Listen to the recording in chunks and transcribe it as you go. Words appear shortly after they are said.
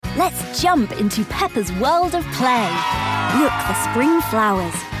Let's jump into Peppa's world of play. Look for spring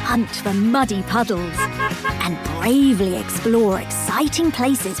flowers, hunt for muddy puddles, and bravely explore exciting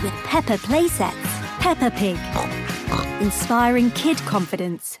places with Peppa playsets. Peppa Pig. Inspiring kid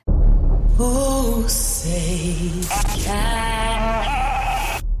confidence. Oh, say can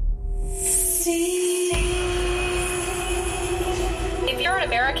see. If you're an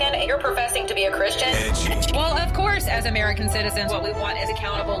American and you're professing to be a Christian, well, of course, as American citizens, what we want is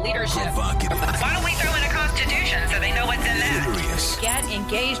accountable leadership. Why don't we throw in a constitution so they know what's in that? Get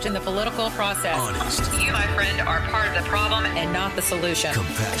engaged in the political process. Honest. You, my friend, are part of the problem and not the solution.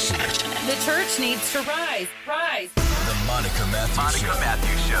 Compassionate. The church needs to rise. Rise. The Monica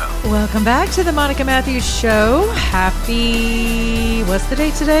Matthews Show. Welcome back to the Monica Matthews Show. Happy, what's the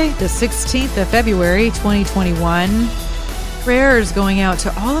date today? The 16th of February, 2021. Prayers going out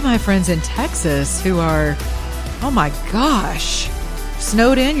to all of my friends in Texas who are, oh my gosh,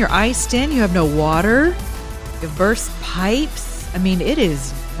 snowed in, you're iced in, you have no water, you've burst pipes. I mean, it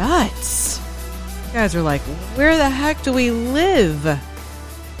is nuts. You guys are like, where the heck do we live?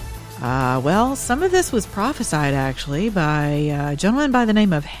 Well, some of this was prophesied actually by a gentleman by the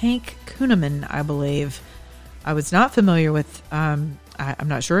name of Hank Kuhneman, I believe. I was not familiar with, I'm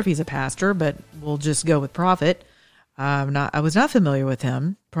not sure if he's a pastor, but we'll just go with prophet. I was not familiar with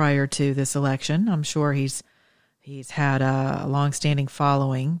him prior to this election. I'm sure he's had a long-standing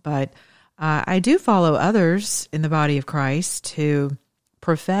following, but I do follow others in the body of Christ who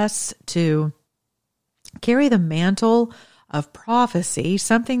profess to carry the mantle of prophecy,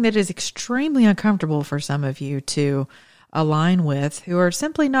 something that is extremely uncomfortable for some of you to align with, who are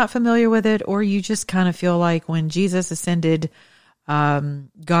simply not familiar with it, or you just kind of feel like when Jesus ascended,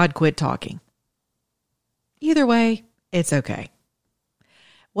 God quit talking. Either way, it's okay.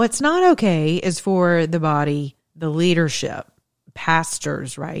 What's not okay is for the body, the leadership,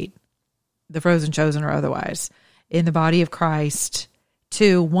 pastors, right? The frozen chosen or otherwise, in the body of Christ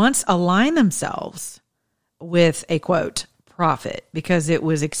to once align themselves with a quote, prophet, because it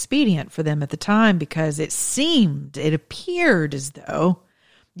was expedient for them at the time, because it appeared as though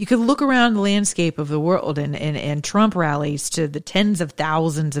you could look around the landscape of the world and Trump rallies to the tens of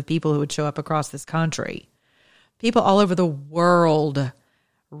thousands of people who would show up across this country. People all over the world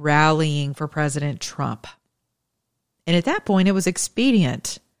rallying for President Trump. And at that point, it was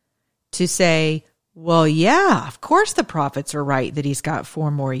expedient to say, well, yeah, of course the prophets are right that he's got 4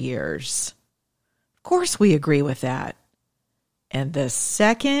 more years. Of course we agree with that. And the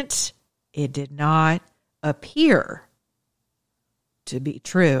second it did not appear to be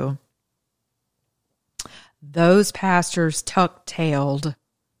true, those pastors tuck-tailed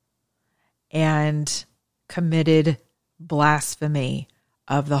and committed blasphemy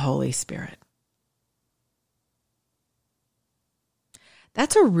of the Holy Spirit.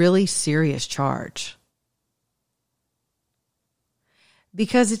 That's a really serious charge,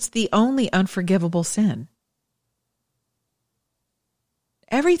 because it's the only unforgivable sin.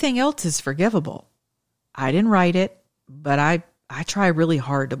 Everything else is forgivable. I didn't write it, but I try really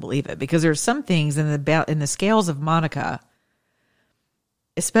hard to believe it, because there's some things in the scales of Monica,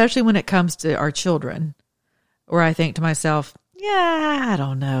 especially when it comes to our children, where I think to myself, yeah, I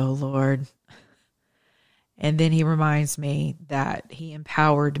don't know, Lord. And then he reminds me that he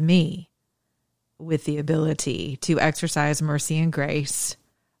empowered me with the ability to exercise mercy and grace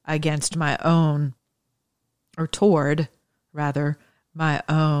against my own, or toward, rather, my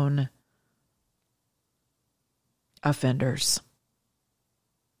own offenders.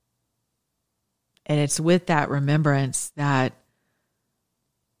 And it's with that remembrance that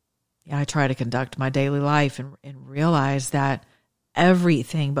I try to conduct my daily life and realize that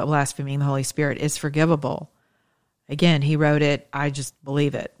everything but blaspheming the Holy Spirit is forgivable. Again, he wrote it. I just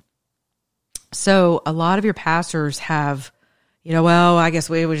believe it. So a lot of your pastors have, well, I guess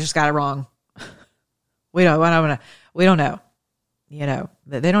we just got it wrong. We don't know.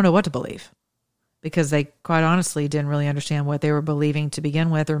 They don't know what to believe, because they quite honestly didn't really understand what they were believing to begin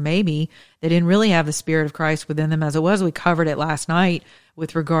with, or maybe they didn't really have the Spirit of Christ within them as it was. We covered it last night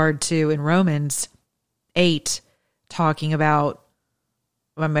with regard to, in Romans 8, talking about,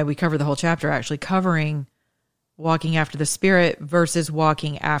 we covered the whole chapter actually, covering walking after the Spirit versus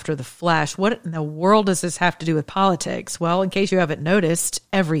walking after the flesh. What in the world does this have to do with politics? Well, in case you haven't noticed,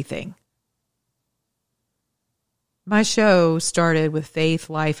 everything. My show started with faith,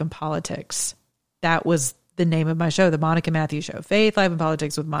 life, and politics. That was the name of my show, The Monica Matthews Show. Faith, Life, and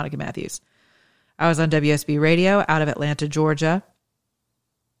Politics with Monica Matthews. I was on WSB Radio out of Atlanta, Georgia,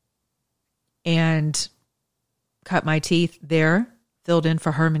 and cut my teeth there. Filled in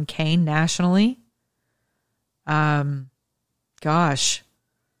for Herman Cain nationally.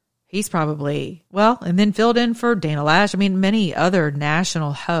 he's probably, and then filled in for Dana Lash. I mean, many other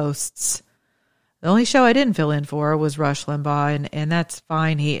national hosts. The only show I didn't fill in for was Rush Limbaugh, and that's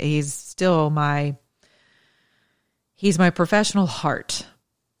fine. He's still he's my professional heart.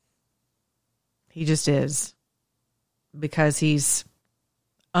 He just is, because he's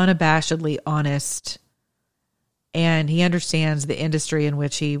unabashedly honest, and he understands the industry in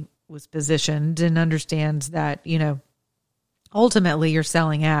which he was positioned, and understands that, ultimately you're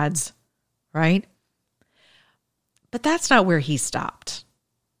selling ads, right? But that's not where he stopped.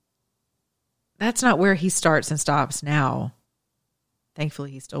 That's not where he starts and stops now.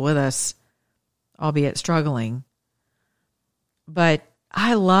 Thankfully, he's still with us, albeit struggling. But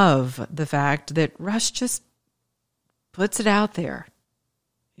I love the fact that Rush just puts it out there.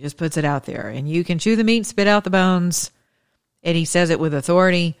 He just puts it out there. And you can chew the meat and spit out the bones. And he says it with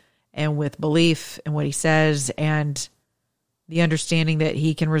authority and with belief in what he says, and the understanding that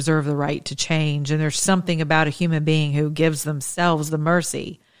he can reserve the right to change. And there's something about a human being who gives themselves the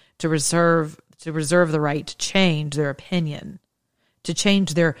mercy to reserve the right to change their opinion, to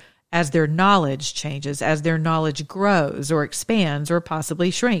change as their knowledge changes, as their knowledge grows or expands or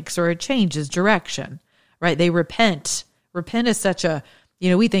possibly shrinks or it changes direction, right? They repent. Repent is such a,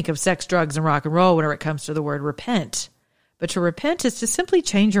 we think of sex, drugs, and rock and roll whenever it comes to the word repent. But to repent is to simply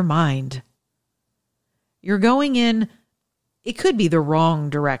change your mind. You're going in, it could be the wrong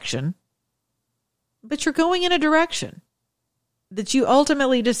direction, but you're going in a direction that you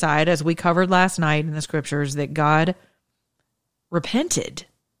ultimately decide, as we covered last night in the scriptures, that God repented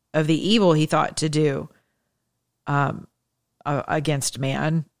of the evil he thought to do against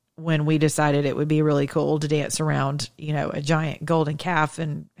man, when we decided it would be really cool to dance around, a giant golden calf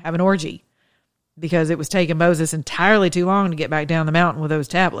and have an orgy, because it was taking Moses entirely too long to get back down the mountain with those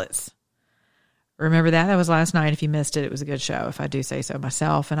tablets. Remember that? That was last night. If you missed it, it was a good show, if I do say so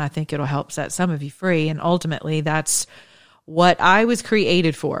myself, and I think it'll help set some of you free. And ultimately, that's what I was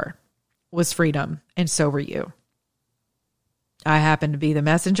created for, was freedom, and so were you. I happen to be the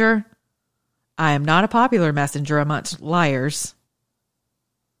messenger. I am not a popular messenger amongst liars,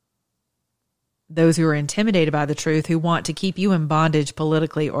 those who are intimidated by the truth, who want to keep you in bondage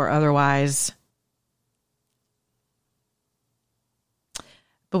politically or otherwise.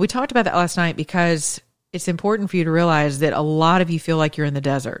 But we talked about that last night because it's important for you to realize that a lot of you feel like you're in the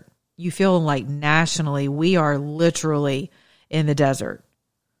desert. You feel like nationally we are literally in the desert.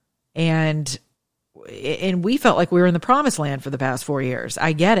 And we felt like we were in the promised land for the past 4 years.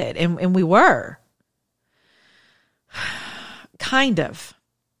 I get it. And we were. Kind of.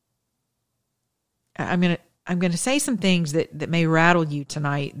 I'm going to say some things that may rattle you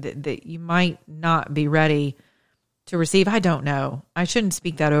tonight, that you might not be ready to receive. I don't know. I shouldn't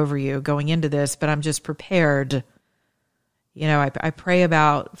speak that over you going into this, but I'm just prepared. I pray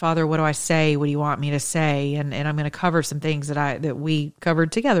about, Father, what do I say? What do you want me to say? And I'm going to cover some things that we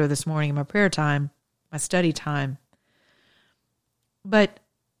covered together this morning in my prayer time, my study time. But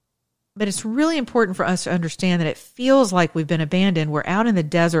it's really important for us to understand that it feels like we've been abandoned. We're out in the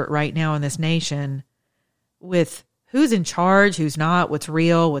desert right now in this nation with who's in charge, who's not, what's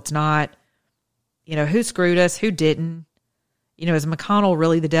real, what's not, who screwed us, who didn't. Is McConnell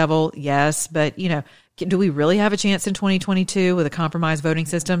really the devil? Yes. But, do we really have a chance in 2022 with a compromised voting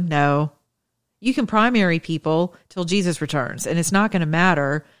system? No. You can primary people till Jesus returns, and it's not going to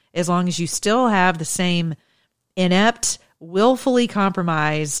matter as long as you still have the same inept, willfully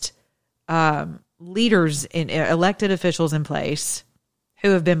compromised leaders and elected officials in place who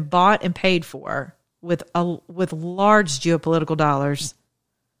have been bought and paid for with large geopolitical dollars,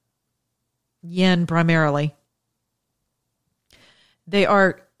 yen primarily. They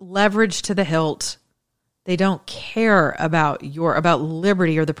are leveraged to the hilt. They don't care about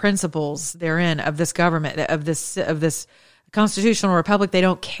liberty or the principles therein of this government, of this constitutional republic. They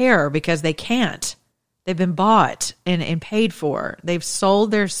don't care because they can't. They've been bought and paid for. They've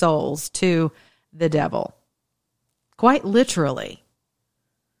sold their souls to the devil. Quite literally.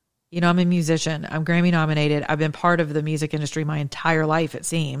 I'm a musician. I'm Grammy nominated. I've been part of the music industry my entire life, it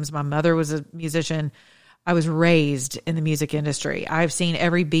seems. My mother was a musician. I was raised in the music industry. I've seen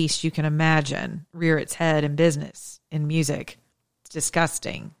every beast you can imagine rear its head in business, in music. It's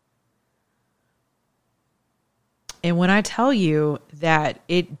disgusting. And when I tell you that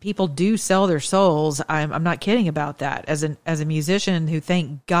people do sell their souls, I'm not kidding about that. As a musician who,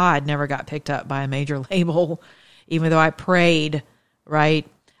 thank God, never got picked up by a major label, even though I prayed, right?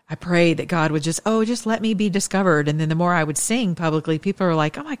 I prayed that God would just let me be discovered. And then the more I would sing publicly, people are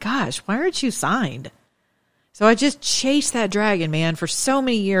like, oh my gosh, why aren't you signed? So I just chased that dragon, man, for so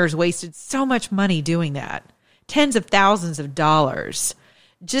many years, wasted so much money doing that. Tens of thousands of dollars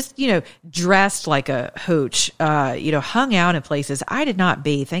just, dressed like a hooch, hung out in places I did not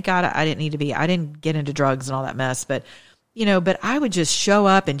be. Thank God I didn't need to be. I didn't get into drugs and all that mess, but I would just show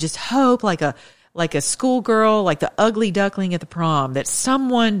up and just hope like a schoolgirl, like the ugly duckling at the prom, that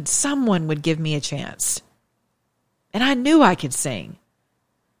someone would give me a chance. And I knew I could sing.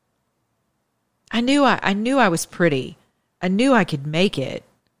 I knew I was pretty. I knew I could make it.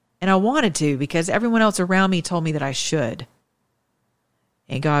 And I wanted to, because everyone else around me told me that I should.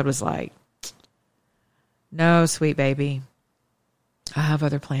 And God was like, no, sweet baby, I have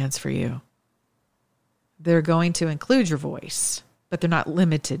other plans for you. They're going to include your voice, but they're not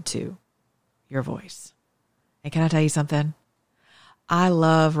limited to your voice. And can I tell you something? I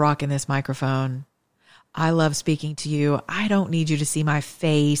love rocking this microphone. I love speaking to you. I don't need you to see my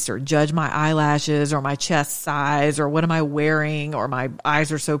face or judge my eyelashes or my chest size or what am I wearing or my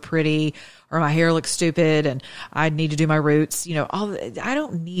eyes are so pretty or my hair looks stupid and I need to do my roots. I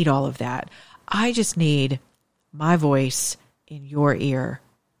don't need all of that. I just need my voice in your ear.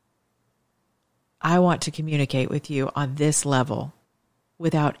 I want to communicate with you on this level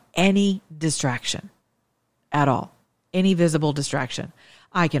without any distraction at all, any visible distraction.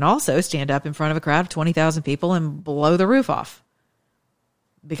 I can also stand up in front of a crowd of 20,000 people and blow the roof off,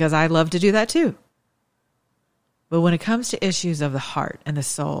 because I love to do that too. But when it comes to issues of the heart and the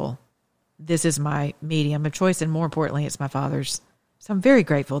soul, this is my medium of choice, and more importantly, it's my Father's. So I'm very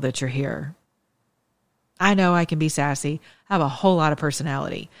grateful that you're here. I know I can be sassy, have a whole lot of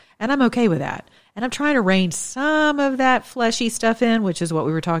personality, and I'm okay with that. And I'm trying to rein some of that fleshy stuff in, which is what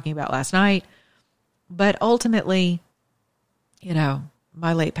we were talking about last night. But ultimately,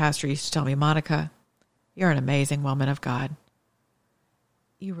 my late pastor used to tell me, Monica, you're an amazing woman of God.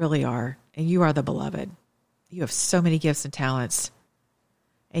 You really are. And you are the beloved. You have so many gifts and talents.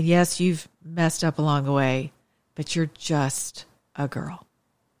 And yes, you've messed up along the way, but you're just a girl.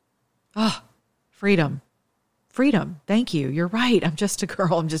 Oh, freedom. Freedom. Thank you. You're right. I'm just a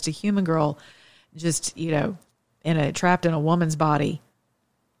girl. I'm just a human girl. Just, trapped in a woman's body.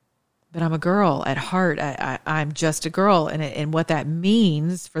 But I'm a girl at heart. I'm just a girl. And what that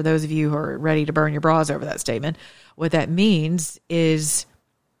means, for those of you who are ready to burn your bras over that statement, what that means is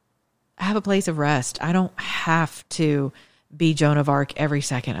I have a place of rest. I don't have to be Joan of Arc every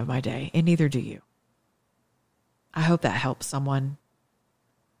second of my day, and neither do you. I hope that helps someone.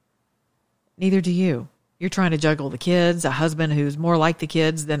 Neither do you. You're trying to juggle the kids, a husband who's more like the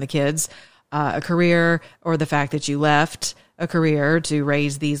kids than the kids, a career, or the fact that you left a career to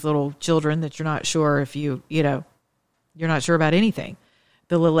raise these little children that you're not sure if you're not sure about anything.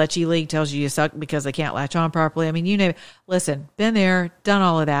 The little Lecce League tells you suck because they can't latch on properly. I mean, listen, been there, done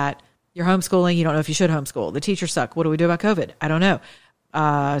all of that. You're homeschooling. You don't know if you should homeschool. The teachers suck. What do we do about COVID? I don't know.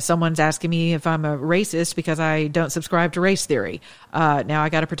 Someone's asking me if I'm a racist because I don't subscribe to race theory. Now I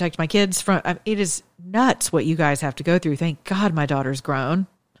got to protect my kids from, it is nuts what you guys have to go through. Thank God my daughter's grown.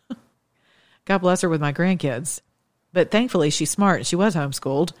 God bless her with my grandkids. But thankfully, she's smart and she was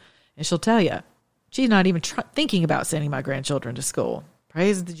homeschooled. And she'll tell you, she's not even thinking about sending my grandchildren to school.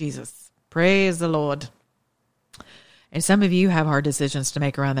 Praise the Jesus. Praise the Lord. And some of you have hard decisions to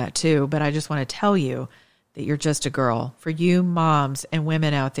make around that too. But I just want to tell you that you're just a girl. For you moms and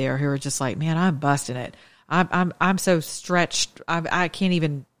women out there who are just like, man, I'm busting it. I'm so stretched. I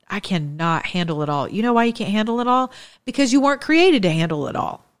cannot handle it all. You know why you can't handle it all? Because you weren't created to handle it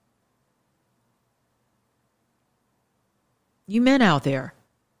all. You men out there,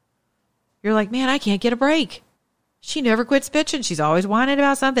 you're like, man, I can't get a break. She never quits bitching. She's always whining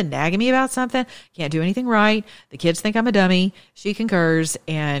about something, nagging me about something. Can't do anything right. The kids think I'm a dummy. She concurs.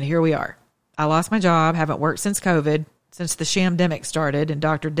 And here we are. I lost my job. Haven't worked since COVID, since the shamdemic started and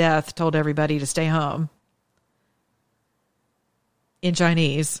Dr. Death told everybody to stay home. In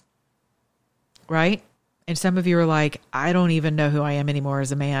Chinese. Right? And some of you are like, I don't even know who I am anymore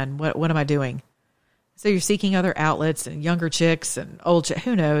as a man. What am I doing? So you're seeking other outlets and younger chicks and old chicks,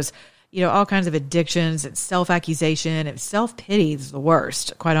 who knows, all kinds of addictions and self-accusation and self-pity is the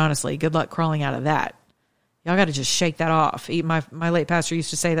worst, quite honestly. Good luck crawling out of that. Y'all got to just shake that off. My late pastor used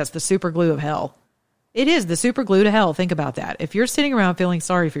to say that's the super glue of hell. It is the super glue to hell. Think about that. If you're sitting around feeling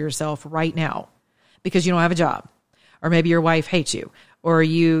sorry for yourself right now because you don't have a job, or maybe your wife hates you, or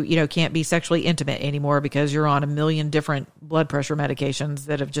you can't be sexually intimate anymore because you're on a million different blood pressure medications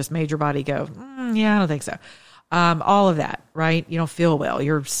that have just made your body go, yeah, I don't think so. All of that, right? You don't feel well.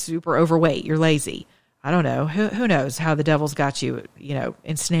 You're super overweight. You're lazy. I don't know. Who knows how the devil's got you,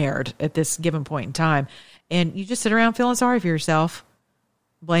 ensnared at this given point in time. And you just sit around feeling sorry for yourself,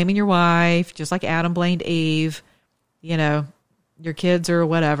 blaming your wife, just like Adam blamed Eve, your kids or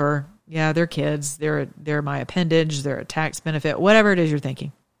whatever. Yeah, they're kids. They're my appendage. They're a tax benefit. Whatever it is you're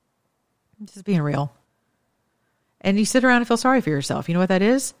thinking. Just being real. And you sit around and feel sorry for yourself. You know what that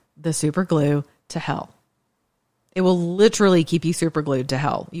is? The super glue to hell. It will literally keep you super glued to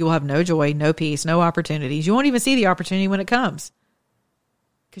hell. You will have no joy, no peace, no opportunities. You won't even see the opportunity when it comes.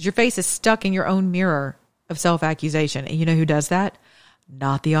 Because your face is stuck in your own mirror of self-accusation. And you know who does that?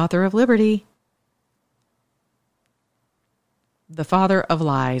 Not the author of liberty. The father of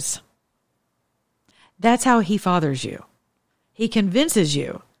lies. That's how he fathers you. He convinces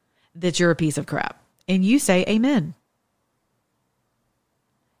you that you're a piece of crap. And you say amen.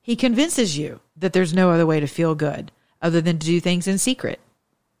 He convinces you that there's no other way to feel good other than to do things in secret.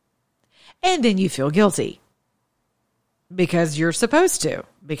 And then you feel guilty because you're supposed to,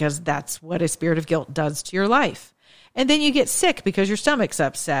 because that's what a spirit of guilt does to your life. And then you get sick because your stomach's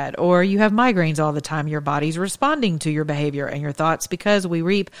upset, or you have migraines all the time. Your body's responding to your behavior and your thoughts because we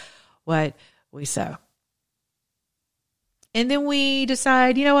reap what we sow. And then we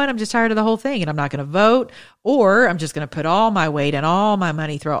decide, you know what, I'm just tired of the whole thing and I'm not going to vote, or I'm just going to put all my weight and all my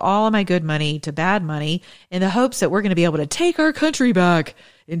money, throw all of my good money to bad money in the hopes that we're going to be able to take our country back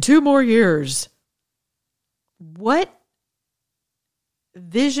in 2 more years. What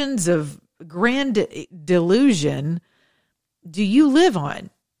visions of grand delusion do you live on?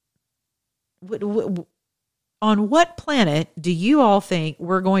 On what planet do you all think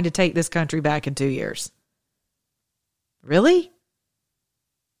we're going to take this country back in 2 years? Really?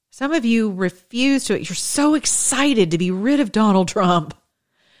 Some of you refuse to. You're so excited to be rid of Donald Trump.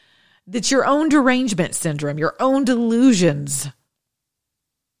 That's your own derangement syndrome, your own delusions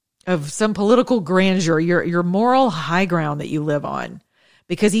of some political grandeur, your moral high ground that you live on.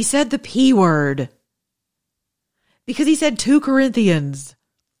 Because he said the P word. Because he said 2 Corinthians.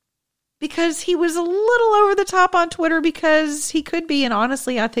 Because he was a little over the top on Twitter, because he could be. And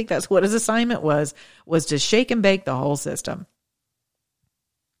honestly, I think that's what his assignment was to shake and bake the whole system.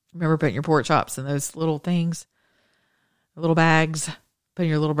 Remember putting your pork chops in those little things, little bags, putting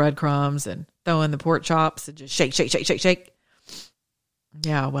your little breadcrumbs and throwing the pork chops and just shake, shake, shake, shake, shake.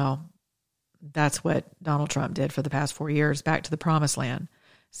 Yeah, well, that's what Donald Trump did for the past 4 years, back to the promised land.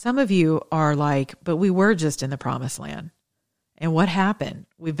 Some of you are like, but we were just in the promised land. And what happened?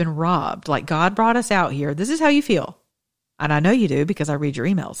 We've been robbed. Like, God brought us out here. This is how you feel. And I know you do because I read your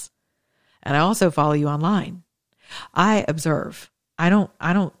emails. And I also follow you online. I observe. I don't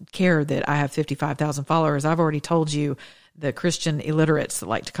care that I have 55,000 followers. I've already told you the Christian illiterates that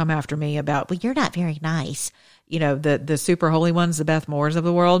like to come after me about, well, you're not very nice. You know, the super holy ones, the Beth Moores of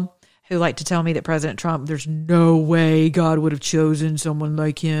the world, who like to tell me that President Trump, there's no way God would have chosen someone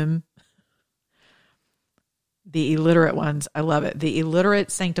like him. The illiterate ones, I love it. The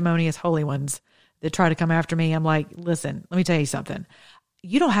illiterate, sanctimonious, holy ones that try to come after me. I'm like, listen, let me tell you something.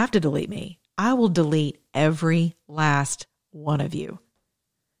 You don't have to delete me. I will delete every last one of you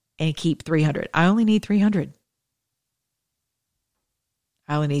and keep 300. I only need 300.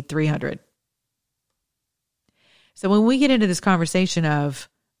 I only need 300. So when we get into this conversation of,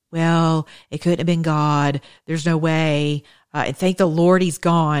 well, it couldn't have been God. There's no way. And thank the Lord he's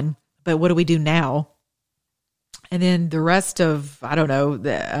gone. But what do we do now? And then the rest of, I don't know,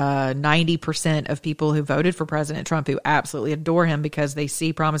 the 90% of people who voted for President Trump, who absolutely adore him because they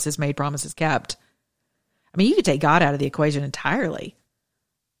see promises made, promises kept. I mean, you could take God out of the equation entirely,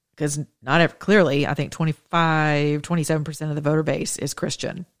 because clearly, I think 27% of the voter base is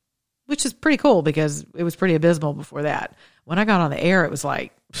Christian, which is pretty cool because it was pretty abysmal before that. When I got on the air, it was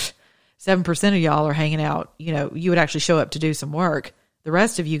like 7% of y'all are hanging out. You know, you would actually show up to do some work. The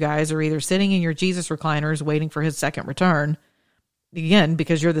rest of you guys are either sitting in your Jesus recliners waiting for his second return, again,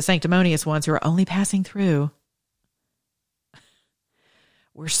 because you're the sanctimonious ones who are only passing through.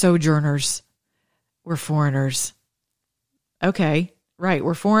 We're sojourners. We're foreigners. Okay, right.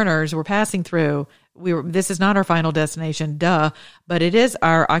 We're foreigners. We're passing through. This is not our final destination, duh, but it is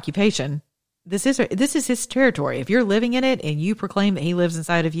our occupation. This is his territory. If you're living in it and you proclaim that he lives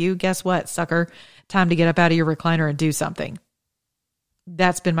inside of you, guess what, sucker? Time to get up out of your recliner and do something.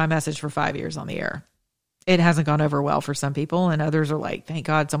 That's been my message for 5 years on the air. It hasn't gone over well for some people, and others are like, thank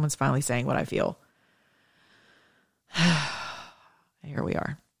God someone's finally saying what I feel. Here we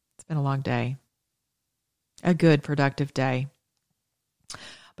are. It's been a long day. A good, productive day.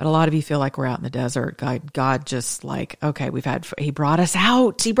 But a lot of you feel like we're out in the desert. God just like, okay, he brought us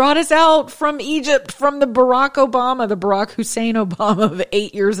out. He brought us out from Egypt, from the Barack Hussein Obama of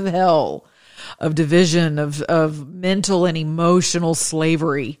 8 years of hell, of division, of mental and emotional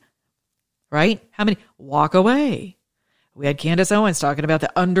slavery, right? How many? Walk away. We had Candace Owens talking about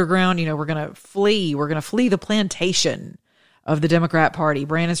the underground, we're going to flee the plantation of the Democrat Party,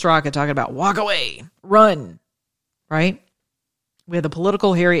 Brandon Straka, talking about walk away, run, right? We had the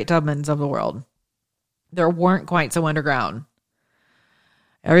political Harriet Tubmans of the world. There weren't quite so underground.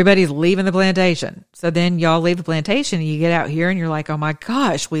 Everybody's leaving the plantation. So then y'all leave the plantation and you get out here and you're like, oh my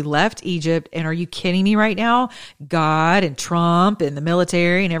gosh, we left Egypt. And are you kidding me right now? God and Trump and the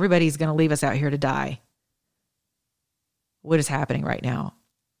military and everybody's going to leave us out here to die. What is happening right now?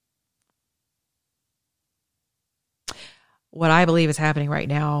 What I believe is happening right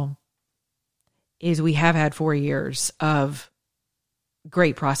now is we have had 4 years of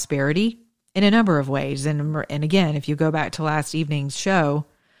great prosperity in a number of ways. And again, if you go back to last evening's show,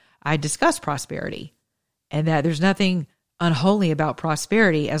 I discussed prosperity and that there's nothing unholy about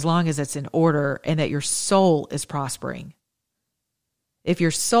prosperity as long as it's in order and that your soul is prospering. If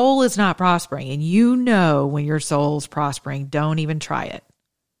your soul is not prospering, and you know when your soul's prospering, don't even try it.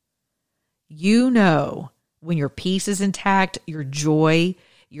 You know when your peace is intact, your joy,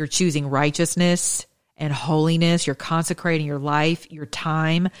 you're choosing righteousness and holiness, you're consecrating your life, your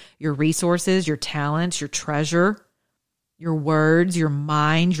time, your resources, your talents, your treasure, your words, your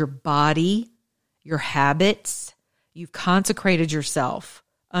mind, your body, your habits. You've consecrated yourself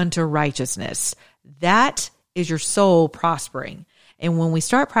unto righteousness. That is your soul prospering. And when we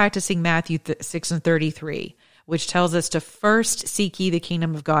start practicing Matthew 6:33, which tells us to first seek ye the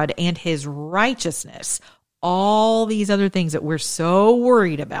kingdom of God and his righteousness, all these other things that we're so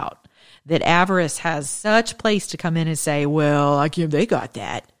worried about, that avarice has such place to come in and say, well, they got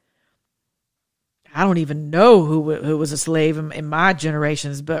that. I don't even know who was a slave in my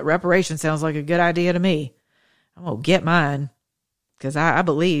generations, but reparation sounds like a good idea to me. I'm going to get mine because I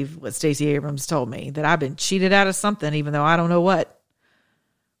believe what Stacey Abrams told me, that I've been cheated out of something, even though I don't know what.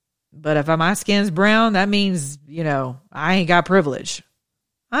 But if my skin's brown, that means, I ain't got privilege.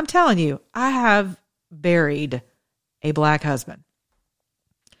 I'm telling you, I have buried a black husband.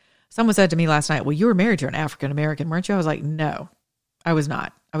 Someone said to me last night, well, you were married to an African-American, weren't you? I was like, no, I was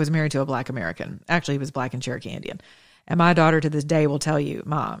not. I was married to a black American. Actually, he was black and Cherokee Indian. And my daughter to this day will tell you,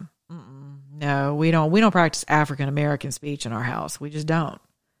 Mom, no, we don't practice African-American speech in our house. We just don't.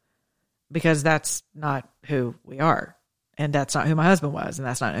 Because that's not who we are. And that's not who my husband was. And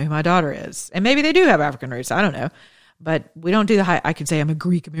that's not who my daughter is. And maybe they do have African roots. I don't know. But we don't do the I could say I'm a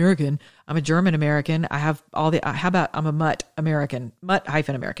Greek American. I'm a German American. I have how about I'm a Mutt American,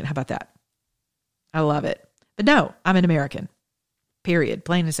 Mutt-American. How about that? I love it. But no, I'm an American. Period.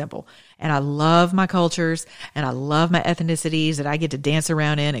 Plain and simple. And I love my cultures and I love my ethnicities that I get to dance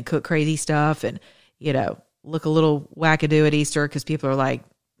around in and cook crazy stuff and, look a little wackadoo at Easter because people are like,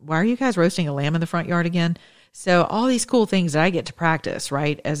 why are you guys roasting a lamb in the front yard again? So all these cool things that I get to practice,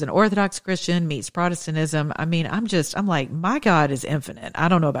 right? As an Orthodox Christian meets Protestantism. I mean, I'm like, my God is infinite. I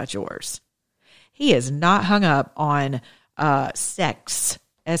don't know about yours. He is not hung up on sects,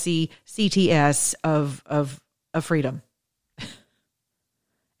 SECTS of freedom.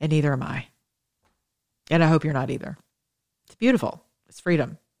 And neither am I. And I hope you're not either. It's beautiful. It's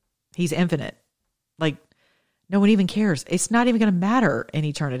freedom. He's infinite. Like, no one even cares. It's not even going to matter in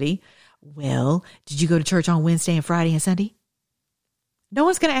eternity. Well, did you go to church on Wednesday and Friday and Sunday? No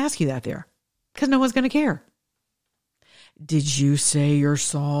one's going to ask you that there because no one's going to care. Did you say your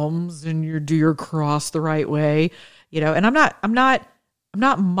psalms and do your cross the right way? And I'm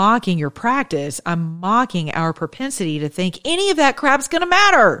not mocking your practice. I'm mocking our propensity to think any of that crap's going to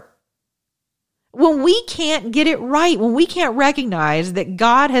matter. When we can't get it right, when we can't recognize that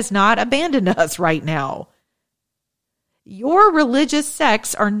God has not abandoned us right now. Your religious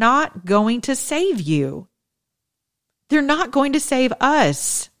sects are not going to save you. They're not going to save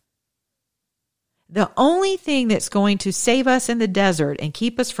us. The only thing that's going to save us in the desert and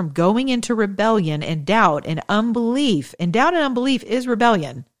keep us from going into rebellion and doubt and unbelief, and doubt and unbelief is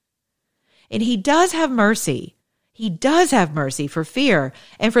rebellion. And he does have mercy. He does have mercy for fear.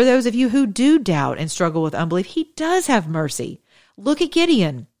 And for those of you who do doubt and struggle with unbelief, he does have mercy. Look at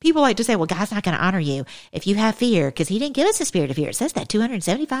Gideon. People like to say, well, God's not going to honor you if you have fear because he didn't give us a spirit of fear. It says that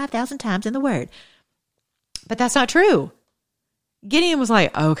 275,000 times in the word. But that's not true. Gideon was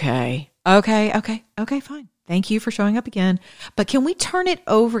like, okay, fine. Thank you for showing up again. But can we turn it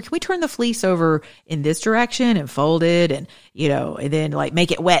over? Can we turn the fleece over in this direction and fold it and, and then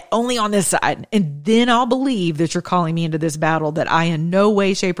make it wet only on this side? And then I'll believe that you're calling me into this battle that I in no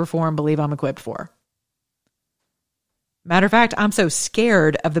way, shape, or form believe I'm equipped for. Matter of fact, I'm so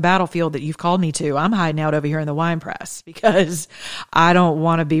scared of the battlefield that you've called me to. I'm hiding out over here in the wine press because I don't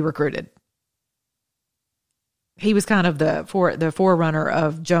want to be recruited. He was kind of the forerunner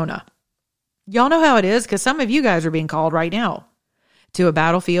of Jonah. Y'all know how it is because some of you guys are being called right now to a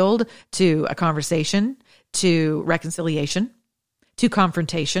battlefield, to a conversation, to reconciliation, to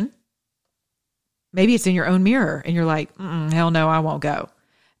confrontation. Maybe it's in your own mirror and you're like, hell no, I won't go,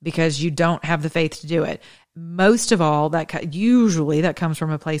 because you don't have the faith to do it. Most of all, usually that comes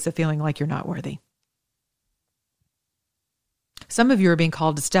from a place of feeling like you're not worthy. Some of you are being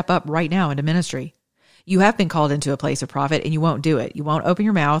called to step up right now into ministry. You have been called into a place of profit and you won't do it. You won't open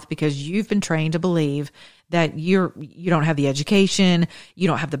your mouth because you've been trained to believe that you don't have the education, you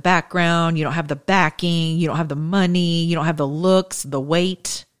don't have the background, you don't have the backing, you don't have the money, you don't have the looks, the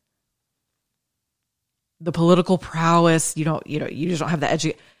weight, the political prowess, you just don't have the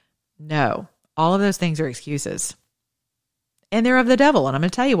education. No, all of those things are excuses. And they're of the devil. And I'm going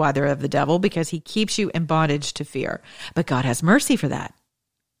to tell you why they're of the devil, because he keeps you in bondage to fear. But God has mercy for that.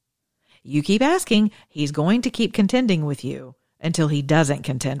 You keep asking, he's going to keep contending with you until he doesn't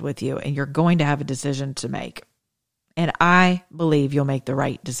contend with you. And you're going to have a decision to make. And I believe you'll make the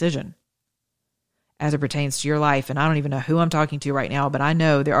right decision as it pertains to your life. And I don't even know who I'm talking to right now, but I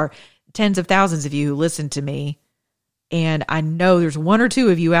know there are tens of thousands of you who listen to me. And I know there's one or two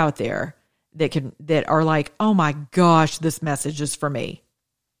of you out there that are like, oh my gosh, this message is for me.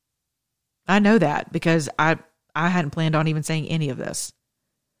 I know that because I hadn't planned on even saying any of this.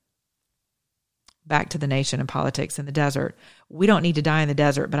 Back to the nation and politics in the desert. We don't need to die in the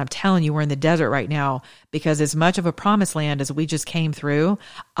desert, but I'm telling you, we're in the desert right now because as much of a promised land as we just came through,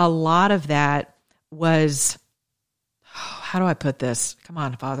 a lot of that was, how do I put this? Come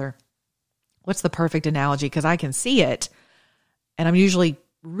on, Father. What's the perfect analogy? Because I can see it, and I'm usually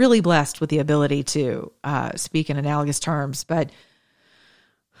really blessed with the ability to speak in analogous terms, but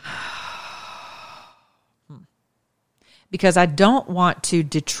because I don't want to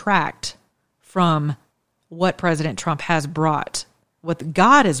detract from what President Trump has brought, what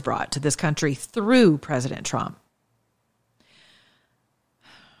God has brought to this country through President Trump,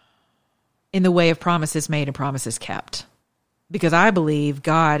 in the way of promises made and promises kept. Because I believe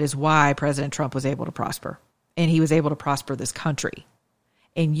God is why President Trump was able to prosper, and he was able to prosper this country.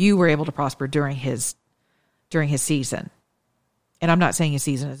 And you were able to prosper during his season. And I'm not saying his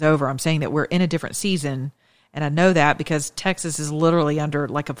season is over. I'm saying that we're in a different season. And I know that because Texas is literally under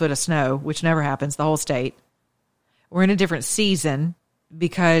like a foot of snow, which never happens, the whole state. We're in a different season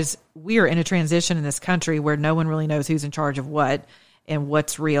because we are in a transition in this country where no one really knows who's in charge of what and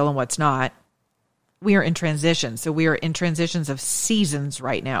what's real and what's not. We are in transition. So we are in transitions of seasons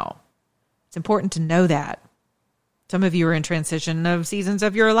right now. It's important to know that. Some of you are in transition of seasons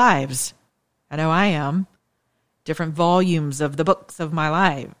of your lives. I know I am. Different volumes of the books of my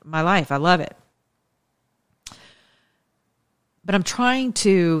life. I love it. But I'm trying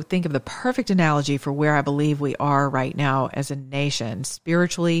to think of the perfect analogy for where I believe we are right now as a nation,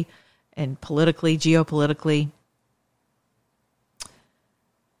 spiritually and politically, geopolitically.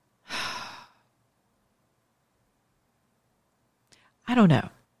 I don't know.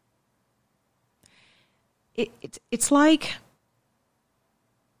 It's like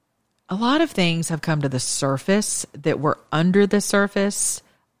a lot of things have come to the surface that were under the surface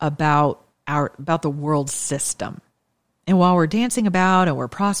about the world system. And while we're dancing about and we're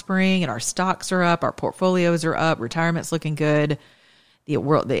prospering and our stocks are up, our portfolios are up, retirement's looking good,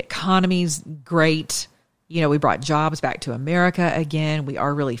 the economy's great. You know, we brought jobs back to America again. We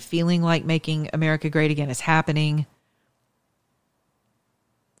are really feeling like making America great again is happening.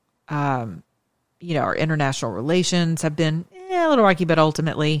 Our international relations have been a little rocky, but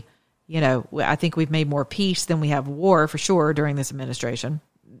ultimately, I think we've made more peace than we have war for sure during this administration,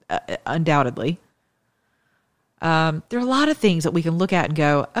 undoubtedly. There are a lot of things that we can look at and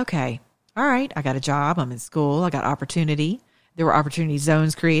go, okay, all right, I got a job, I'm in school, I got opportunity. There were opportunity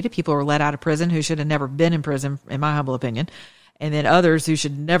zones created. People were let out of prison who should have never been in prison, in my humble opinion. And then others who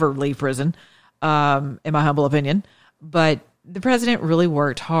should never leave prison, in my humble opinion. But the president really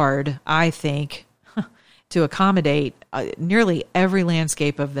worked hard, I think, to accommodate nearly every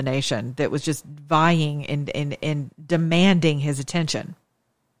landscape of the nation that was just vying and demanding his attention,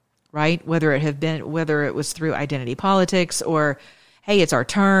 right? Whether it was through identity politics or, hey, it's our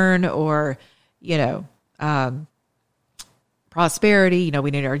turn, or, prosperity,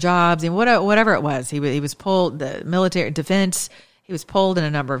 we need our jobs, and whatever it was. He was pulled, the military defense, he was pulled in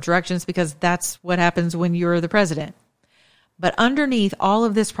a number of directions because that's what happens when you're the president. But underneath all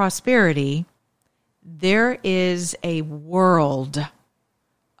of this prosperity, there is a world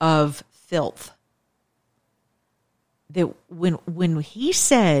of filth. That when he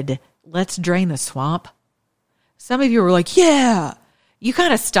said, let's drain the swamp, some of you were like, yeah. You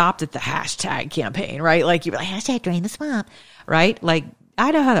kind of stopped at the hashtag campaign, right? Like you were like, hashtag drain the swamp, right? Like,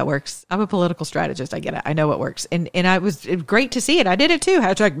 I know how that works. I'm a political strategist. I get it. I know what works. And it was great to see it. I did it too.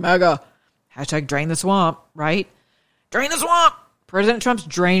 Hashtag MAGA. Hashtag drain the swamp, right? Drain the swamp. President Trump's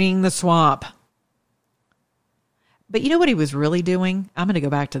draining the swamp. But you know what he was really doing? I'm going to go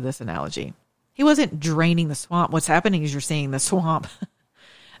back to this analogy. He wasn't draining the swamp. What's happening is you're seeing the swamp.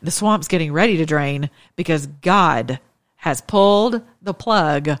 The swamp's getting ready to drain because God has pulled the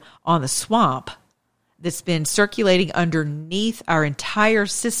plug on the swamp that's been circulating underneath our entire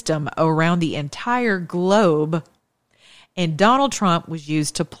system around the entire globe. And Donald Trump was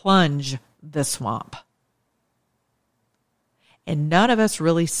used to plunge the swamp. And none of us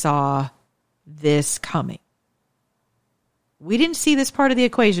really saw this coming. We didn't see this part of the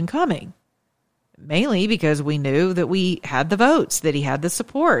equation coming, mainly because we knew that we had the votes, that he had the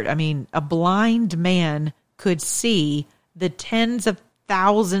support. I mean, a blind man could see the tens of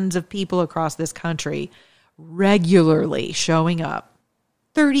thousands of people across this country regularly showing up.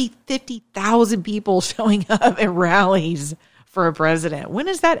 30, 50,000 people showing up at rallies for a president. When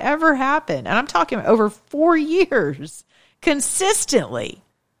has that ever happened? And I'm talking over 4 years. Consistently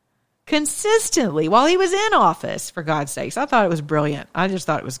while he was in office, for God's sakes. I thought it was brilliant. I just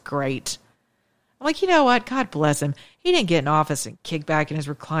thought it was great. I'm like, you know what? God bless him. He didn't get in office and kick back in his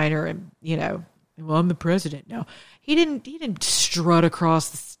recliner and, well, I'm the president now. He didn't strut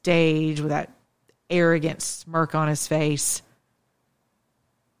across the stage with that arrogant smirk on his face.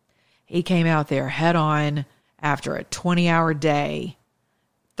 He came out there head on after a 20-hour day,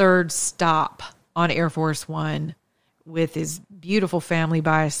 third stop on Air Force One, with his beautiful family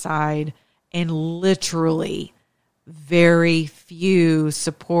by his side, and literally very few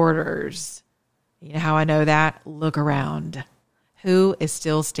supporters. You know how I know that? Look around. Who is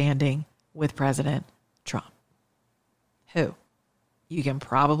still standing with President Trump? Who? You can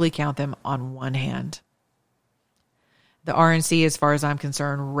probably count them on one hand. The RNC, as far as I'm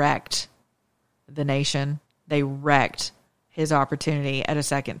concerned, wrecked the nation. They wrecked his opportunity at a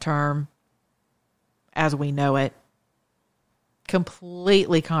second term as we know it.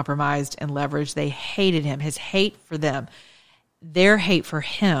 Completely compromised and leveraged. They hated him. His hate for them, their hate for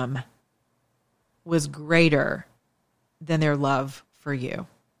him was greater than their love for you.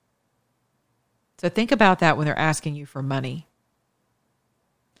 So think about that when they're asking you for money.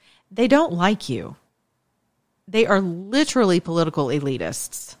 They don't like you. They are literally political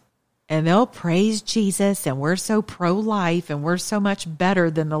elitists. And they'll praise Jesus and we're so pro-life and we're so much better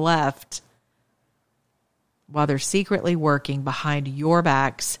than the left, while they're secretly working behind your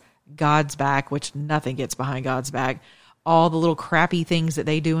backs, God's back, which nothing gets behind God's back, all the little crappy things that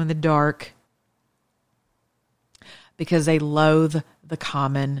they do in the dark, because they loathe the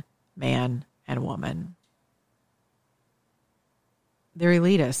common man and woman. They're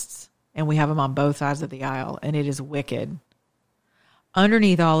elitists, and we have them on both sides of the aisle, and it is wicked.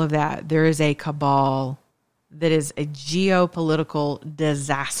 Underneath all of that, there is a cabal that is a geopolitical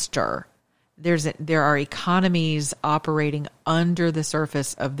disaster. There are economies operating under the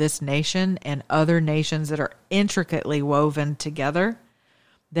surface of this nation and other nations that are intricately woven together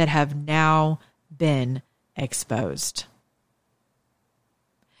that have now been exposed.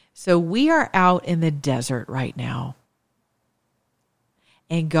 So we are out in the desert right now,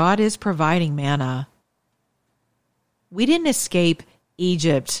 and God is providing manna. We didn't escape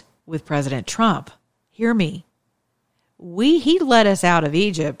Egypt with President Trump. Hear me. He led us out of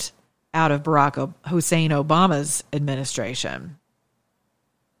Egypt, out of Barack Hussein Obama's administration.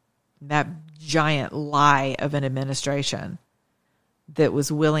 That giant lie of an administration that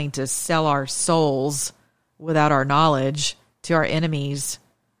was willing to sell our souls without our knowledge to our enemies.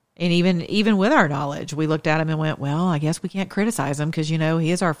 And even with our knowledge, we looked at him and went, well, I guess we can't criticize him because,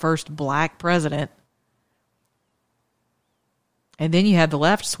 he is our first black president. And then you had the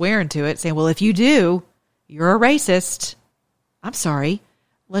left swearing to it, saying, well, if you do, you're a racist. I'm sorry.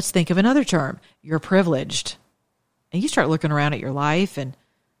 Let's think of another term. You're privileged. And you start looking around at your life and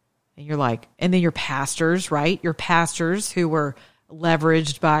you're like, and then your pastors, right? Your pastors who were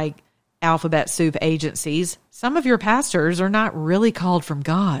leveraged by alphabet soup agencies. Some of your pastors are not really called from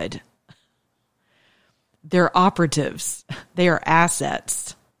God. They're operatives. They are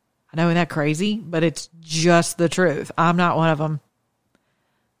assets. I know, isn't that crazy? But it's just the truth. I'm not one of them.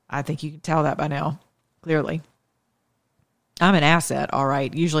 I think you can tell that by now, clearly. I'm an asset, all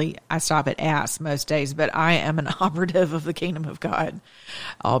right. Usually I stop at ass most days, but I am an operative of the kingdom of God,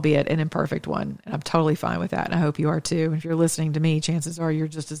 albeit an imperfect one. And I'm totally fine with that. And I hope you are too. If you're listening to me, chances are you're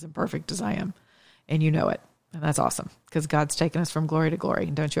just as imperfect as I am. And you know it. And that's awesome because God's taken us from glory to glory.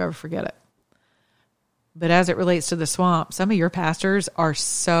 And don't you ever forget it. But as it relates to the swamp, some of your pastors are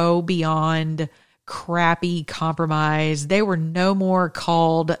so beyond crappy compromise. They were no more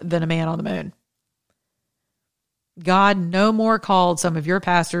called than a man on the moon. God no more called some of your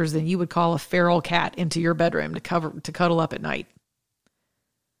pastors than you would call a feral cat into your bedroom to cuddle up at night.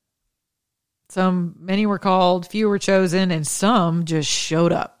 Many were called, few were chosen, and some just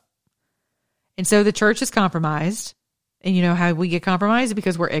showed up. And so the church is compromised. And you know how we get compromised?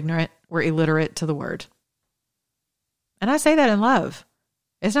 Because we're ignorant, we're illiterate to the word. And I say that in love.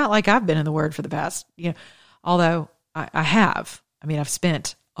 It's not like I've been in the word for the past, although I have. I mean, I've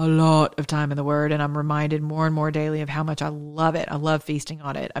spent a lot of time in the word, and I'm reminded more and more daily of how much I love it. I love feasting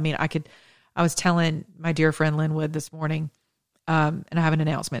on it. I mean, I was telling my dear friend Linwood this morning, and I have an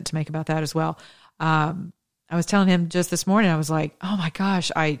announcement to make about that as well. I was telling him just this morning, I was like, oh my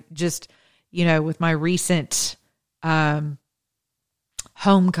gosh, I just, with my recent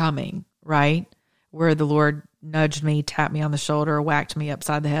homecoming, right? Where the Lord nudged me, tapped me on the shoulder, whacked me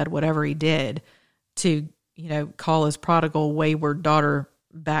upside the head, whatever he did to, call his prodigal wayward daughter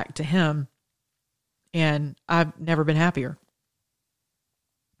back to him. And I've never been happier.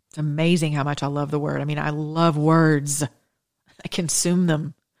 It's amazing how much I love the word. I mean, I love words. I consume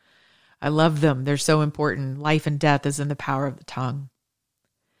them. I love them. They're so important. Life and death is in the power of the tongue.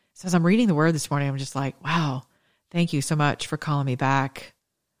 So as I'm reading the word this morning, I'm just like, wow, thank you so much for calling me back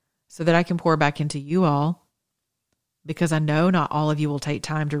so that I can pour back into you all, because I know not all of you will take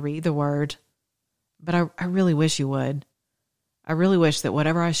time to read the word, but I really wish you would. I really wish that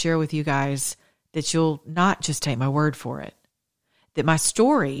whatever I share with you guys, that you'll not just take my word for it, that my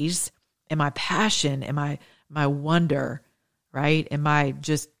stories and my passion and my wonder, right, and my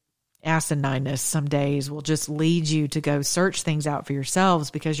just asinineness some days will just lead you to go search things out for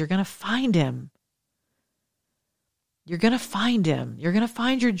yourselves, because you're going to find him. You're going to find him. You're going to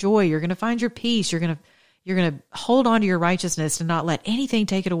find your joy. You're going to find your peace. You're going to hold on to your righteousness and not let anything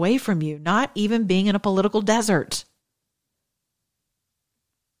take it away from you, not even being in a political desert.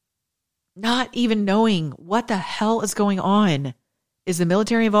 Not even knowing what the hell is going on. Is the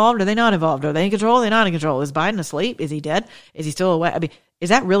military involved? Are they not involved? Are they in control? Are they not in control? Is Biden asleep? Is he dead? Is he still away? I mean, is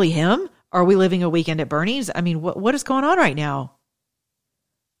that really him? Are we living a weekend at Bernie's? I mean, what is going on right now?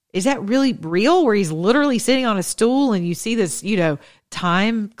 Is that really real, where he's literally sitting on a stool and you see this,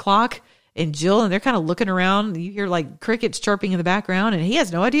 time clock and Jill, and they're kind of looking around. You hear like crickets chirping in the background, and he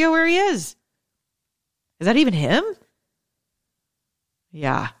has no idea where he is. Is that even him?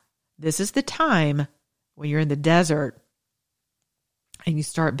 Yeah. This is the time when you're in the desert and you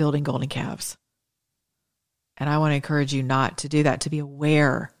start building golden calves. And I want to encourage you not to do that, to be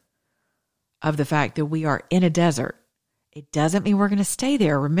aware of the fact that we are in a desert. It doesn't mean we're going to stay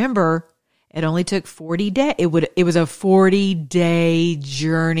there. Remember, it only took 40 days. It was a 40-day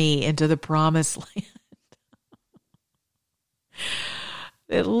journey into the promised land.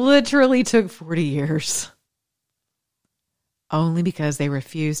 It literally took 40 years. Only because they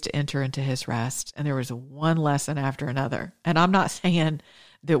refused to enter into his rest. And there was one lesson after another. And I'm not saying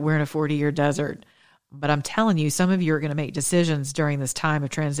that we're in a 40-year desert, but I'm telling you, some of you are going to make decisions during this time of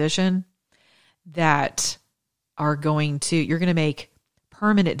transition that are you're going to make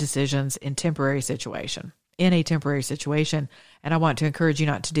permanent decisions in a temporary situation. And I want to encourage you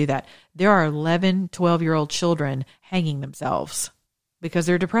not to do that. There are 11, 12-year-old children hanging themselves because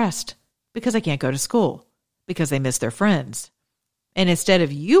they're depressed, because they can't go to school, because they miss their friends. And instead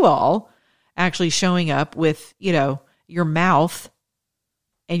of you all actually showing up with, your mouth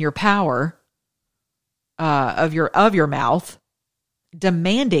and your power of your mouth,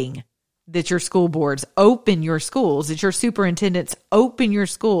 demanding that your school boards open your schools, that your superintendents open your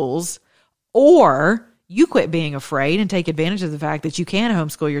schools, or you quit being afraid and take advantage of the fact that you can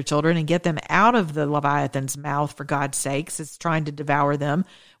homeschool your children and get them out of the Leviathan's mouth, for God's sakes. It's trying to devour them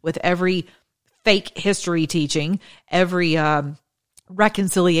with every fake history teaching, every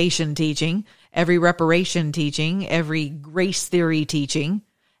reconciliation teaching, every reparation teaching, every grace theory teaching,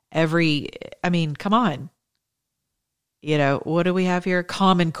 come on. What do we have here?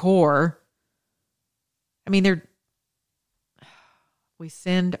 Common Core. We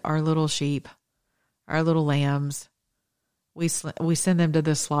send our little sheep, our little lambs. We send them to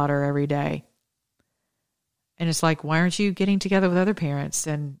the slaughter every day. And it's like, why aren't you getting together with other parents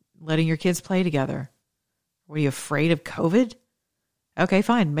and letting your kids play together? Were you afraid of COVID? Okay,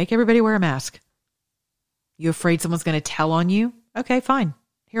 fine. Make everybody wear a mask. You afraid someone's going to tell on you? Okay, fine.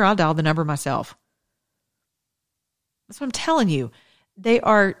 Here, I'll dial the number myself. That's what I'm telling you. They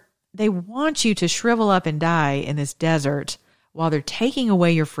want you to shrivel up and die in this desert while they're taking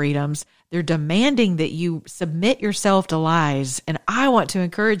away your freedoms. They're demanding that you submit yourself to lies. And I want to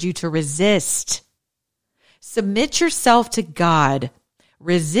encourage you to resist. Submit yourself to God.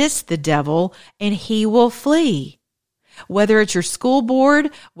 Resist the devil and he will flee. whether it's your school board,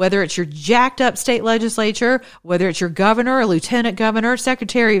 whether it's your jacked up state legislature, whether it's your governor, or lieutenant governor,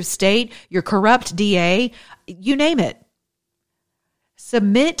 secretary of state, your corrupt DA, you name it.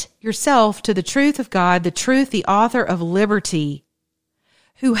 Submit yourself to the truth of God, the truth, the author of liberty,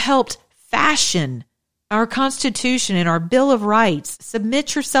 who helped fashion our Constitution and our Bill of Rights.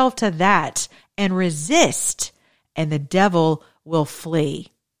 Submit yourself to that and resist, and the devil will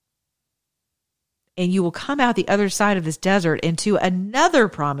flee. And you will come out the other side of this desert into another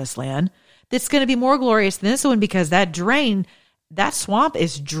promised land that's going to be more glorious than this one, because that swamp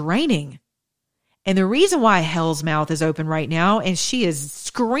is draining. And the reason why hell's mouth is open right now, and she is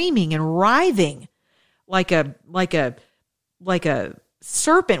screaming and writhing like a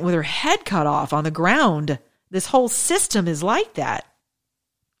serpent with her head cut off on the ground. This whole system is like that.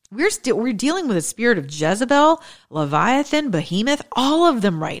 We're dealing with a spirit of Jezebel, Leviathan, Behemoth. All of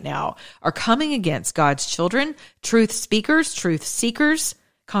them right now are coming against God's children, truth speakers, truth seekers,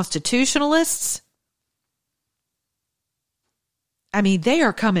 constitutionalists. I mean, they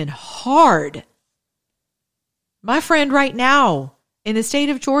are coming hard. My friend right now in the state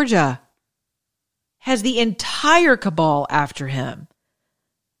of Georgia has the entire cabal after him,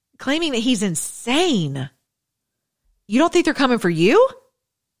 claiming that he's insane. You don't think they're coming for you?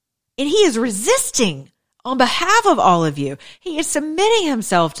 And he is resisting on behalf of all of you. He is submitting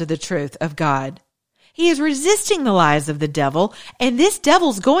himself to the truth of God. He is resisting the lies of the devil, and this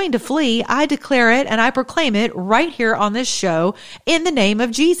devil's going to flee. I declare it and I proclaim it right here on this show in the name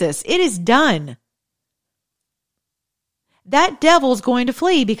of Jesus. It is done. That devil's going to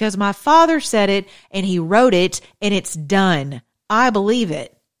flee because my Father said it and he wrote it, and it's done. I believe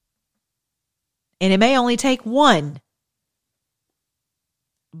it. And it may only take one.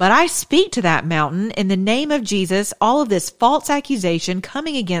 But I speak to that mountain in the name of Jesus, all of this false accusation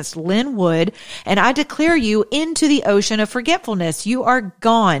coming against Lynn Wood, and I declare you into the ocean of forgetfulness. You are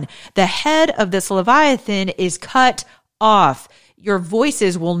gone. The head of this Leviathan is cut off. Your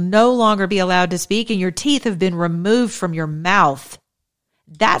voices will no longer be allowed to speak, and your teeth have been removed from your mouth.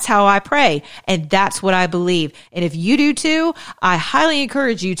 That's how I pray, and that's what I believe. And if you do too, I highly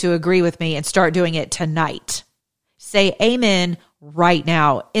encourage you to agree with me and start doing it tonight. Say amen right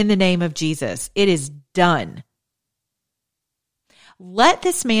now in the name of Jesus. It is done. Let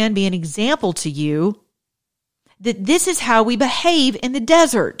this man be an example to you that this is how we behave in the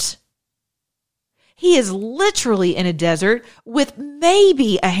desert. He is literally in a desert with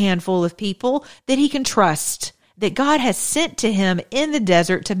maybe a handful of people that he can trust, that God has sent to him in the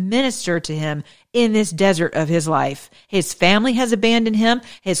desert to minister to him in this desert of his life. His family has abandoned him,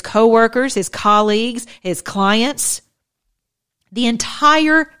 his coworkers, his colleagues, his clients. The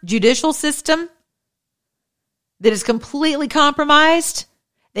entire judicial system that is completely compromised,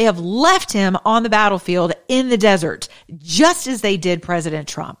 they have left him on the battlefield in the desert, just as they did President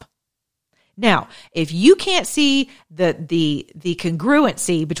Trump. Now, if you can't see the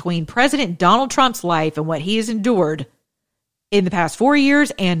congruency between President Donald Trump's life and what he has endured in the past 4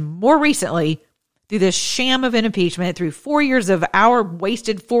 years and more recently through this sham of an impeachment, through 4 years of our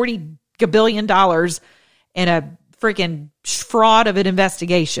wasted $40 billion in a freaking fraud of an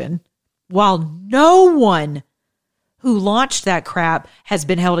investigation, while no one who launched that crap has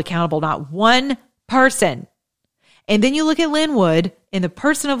been held accountable, not one person. And then you look at Lynn Wood, in the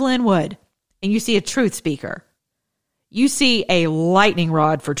person of Lynn Wood, and you see a truth speaker. You see a lightning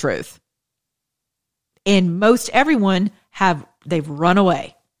rod for truth. And most everyone they've run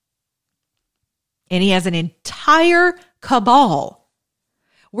away. And he has an entire cabal.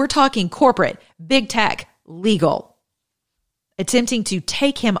 We're talking corporate, big tech, legal, attempting to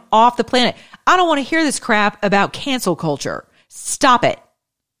take him off the planet. I don't want to hear this crap about cancel culture. Stop it.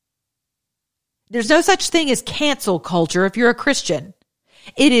 There's no such thing as cancel culture if you're a Christian.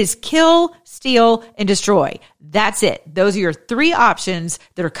 It is kill, steal, and destroy. That's it. Those are your three options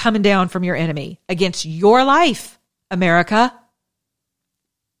that are coming down from your enemy against your life, America.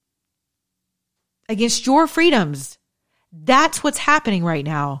 Against your freedoms. That's what's happening right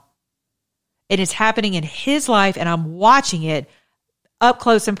now. It is happening in his life, and I'm watching it up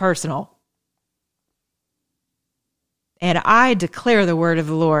close and personal. And I declare the word of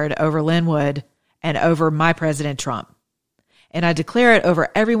the Lord over Lynn Wood and over my President Trump. And I declare it over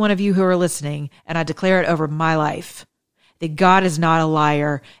every one of you who are listening, and I declare it over my life, that God is not a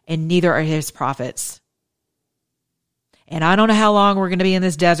liar, and neither are his prophets. And I don't know how long we're going to be in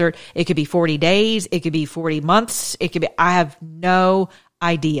this desert. It could be 40 days. It could be 40 months. I have no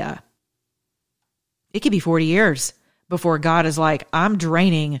idea. It could be 40 years before God is like, I'm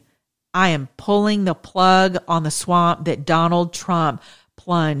draining. I am pulling the plug on the swamp that Donald Trump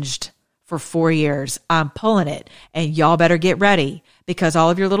plunged for 4 years. I'm pulling it, and y'all better get ready, because all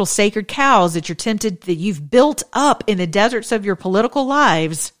of your little sacred cows that you've built up in the deserts of your political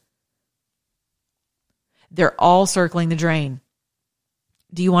lives, they're all circling the drain.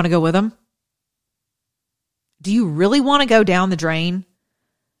 Do you want to go with them? Do you really want to go down the drain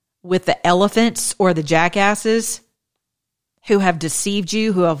with the elephants or the jackasses who have deceived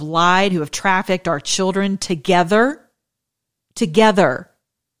you, who have lied, who have trafficked our children together,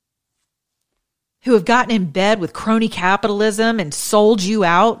 who have gotten in bed with crony capitalism and sold you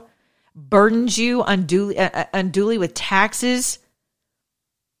out, burdened you unduly with taxes,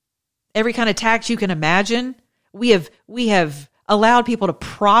 every kind of tax you can imagine? We have allowed people to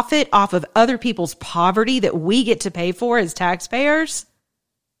profit off of other people's poverty that we get to pay for as taxpayers.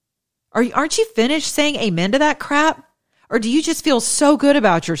 Aren't you finished saying amen to that crap? Or do you just feel so good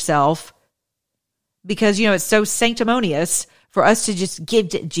about yourself because, it's so sanctimonious for us to just give?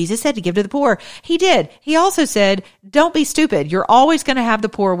 Jesus said to give to the poor. He did. He also said, don't be stupid. You're always going to have the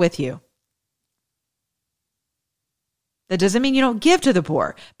poor with you. That doesn't mean you don't give to the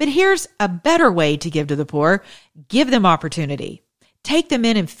poor. But here's a better way to give to the poor. Give them opportunity. Take them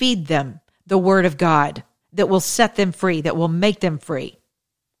in and feed them the word of God that will set them free, that will make them free.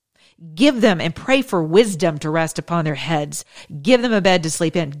 Give them and pray for wisdom to rest upon their heads. Give them a bed to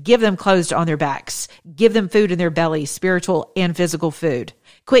sleep in. Give them clothes on their backs. Give them food in their bellies, spiritual and physical food.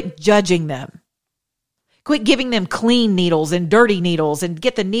 Quit judging them. Quit giving them clean needles and dirty needles, and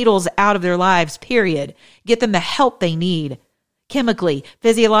get the needles out of their lives, period. Get them the help they need, chemically,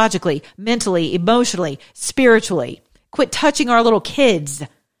 physiologically, mentally, emotionally, spiritually. Quit touching our little kids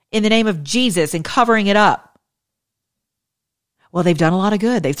in the name of Jesus and covering it up. Well, they've done a lot of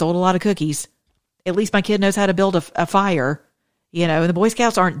good. They've sold a lot of cookies. At least my kid knows how to build a fire. And the Boy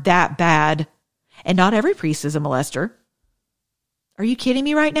Scouts aren't that bad. And not every priest is a molester. Are you kidding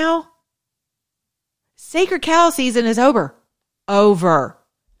me right now? Sacred cow season is over. Over.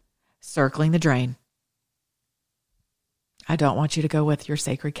 Circling the drain. I don't want you to go with your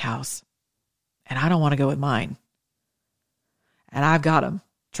sacred cows. And I don't want to go with mine. And I've got them.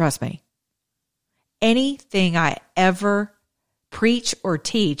 Trust me. Anything I ever preach or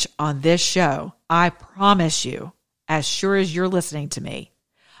teach on this show, I promise you, as sure as you're listening to me,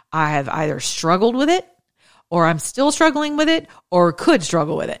 I have either struggled with it, or I'm still struggling with it, or could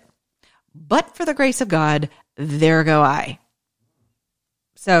struggle with it. But for the grace of God, there go I.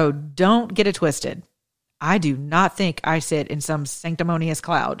 So don't get it twisted. I do not think I sit in some sanctimonious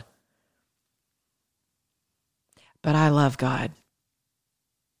cloud. But I love God.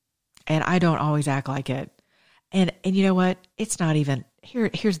 And I don't always act like it. And you know what? It's not even,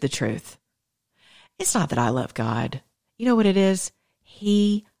 here's the truth. It's not that I love God. You know what it is?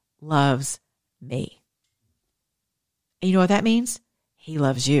 He loves me. And you know what that means? He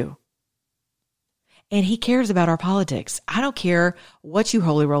loves you. And he cares about our politics. I don't care what you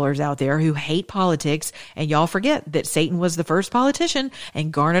holy rollers out there who hate politics, and y'all forget that Satan was the first politician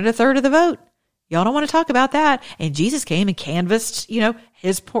and garnered a third of the vote. Y'all don't want to talk about that. And Jesus came and canvassed,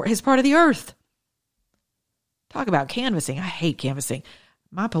 his part of the earth. Talk about canvassing. I hate canvassing.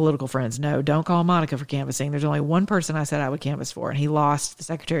 My political friends know, don't call Monica for canvassing. There's only one person I said I would canvass for, and he lost the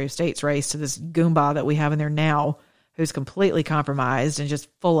Secretary of State's race to this Goomba that we have in there now, who's completely compromised and just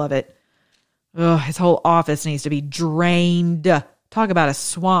full of it. Ugh, his whole office needs to be drained. Talk about a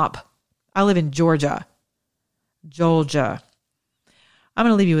swamp. I live in Georgia. I'm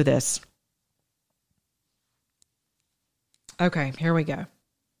going to leave you with this. Okay, here we go.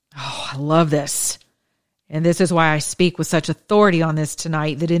 Oh, I love this. And this is why I speak with such authority on this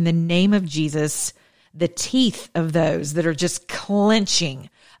tonight, that in the name of Jesus, the teeth of those that are just clenching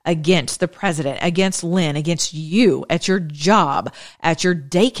against the president, against Lynn, against you at your job, at your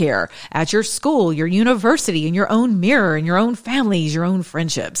daycare, at your school, your university, in your own mirror, in your own families, your own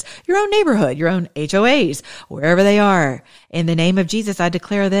friendships, your own neighborhood, your own HOAs, wherever they are. In the name of Jesus, I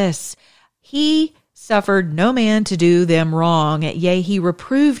declare this. He suffered no man to do them wrong. Yea, he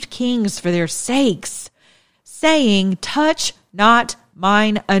reproved kings for their sakes, saying, touch not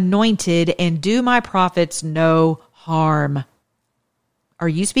mine anointed, and do my prophets no harm. Are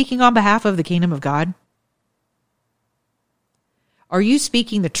you speaking on behalf of the kingdom of God? Are you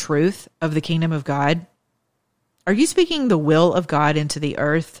speaking the truth of the kingdom of God? Are you speaking the will of God into the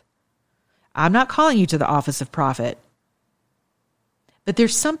earth? I'm not calling you to the office of prophet. But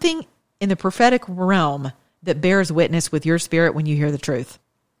there's something in the prophetic realm that bears witness with your spirit when you hear the truth.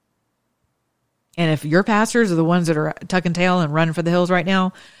 And if your pastors are the ones that are tucking tail and running for the hills right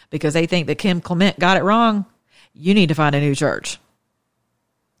now because they think that Kim Clement got it wrong, you need to find a new church.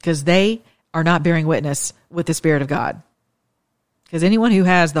 Because they are not bearing witness with the Spirit of God. Because anyone who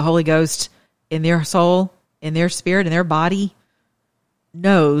has the Holy Ghost in their soul, in their spirit, in their body,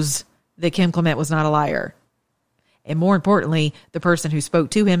 knows that Kim Clement was not a liar. And more importantly, the person who spoke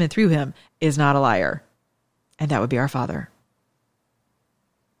to him and through him is not a liar. And that would be our Father.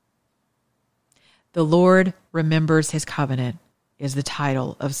 The Lord remembers his covenant is the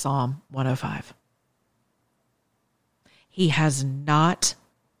title of Psalm 105. He has not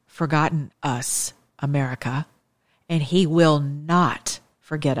forgotten us, America, and he will not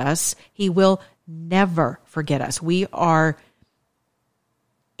forget us. He will never forget us. We are,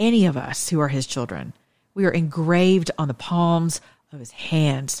 any of us who are his children, we are engraved on the palms of his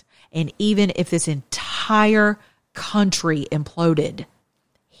hands. And even if this entire country imploded,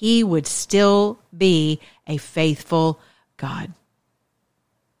 he would still be a faithful God.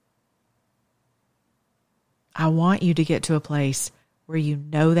 I want you to get to a place where you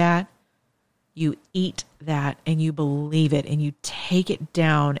know that, you eat that, and you believe it, and you take it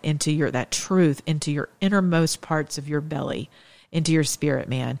down into that truth, into your innermost parts of your belly, into your spirit,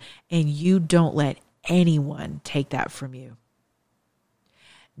 man, and you don't let anyone take that from you.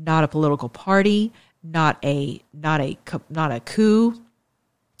 Not a political party, not a coup,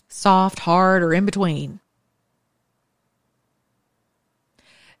 soft, hard, or in between.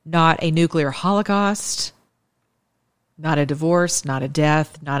 Not a nuclear holocaust, not a divorce, not a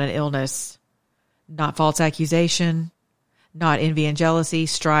death, not an illness, not false accusation, not envy and jealousy,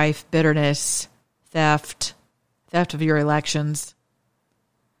 strife, bitterness, theft of your elections,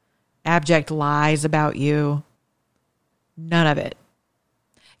 abject lies about you. None of it.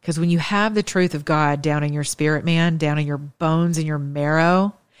 Because when you have the truth of God down in your spirit, man, down in your bones and your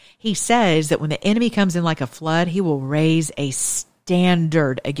marrow, he says that when the enemy comes in like a flood, he will raise a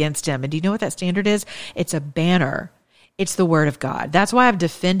standard against him. And do you know what that standard is? It's a banner. It's the word of God. That's why I've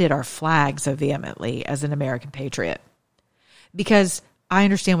defended our flag so vehemently as an American patriot. Because I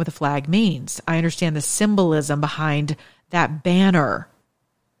understand what the flag means. I understand the symbolism behind that banner.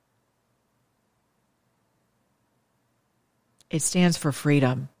 It stands for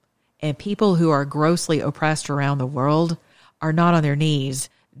freedom. And people who are grossly oppressed around the world are not on their knees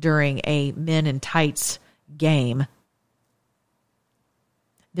during a men in tights game.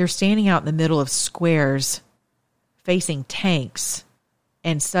 They're standing out in the middle of squares facing tanks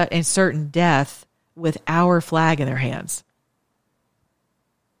and certain death with our flag in their hands.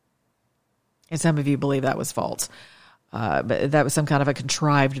 And some of you believe that was false. But that was some kind of a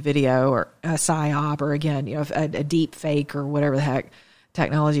contrived video or a psyop or, again, a deep fake or whatever the heck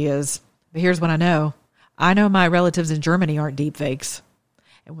technology is. But here's what I know. I know my relatives in Germany aren't deep fakes.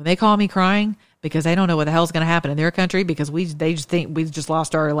 And when they call me crying because they don't know what the hell's going to happen in their country because they just think we just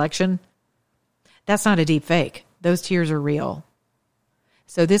lost our election, that's not a deep fake. Those tears are real.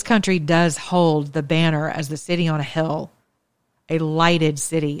 So this country does hold the banner as the city on a hill, a lighted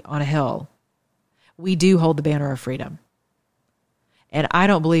city on a hill. We do hold the banner of freedom. And I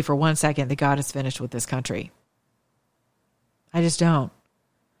don't believe for 1 second that God is finished with this country. I just don't.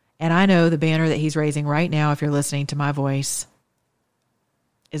 And I know the banner that he's raising right now, if you're listening to my voice,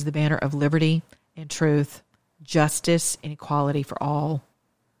 is the banner of liberty and truth, justice and equality for all.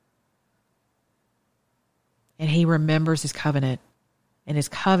 And he remembers his covenant. And his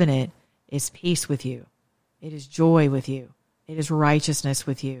covenant is peace with you. It is joy with you. It is righteousness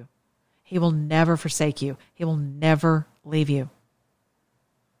with you. He will never forsake you. He will never leave you.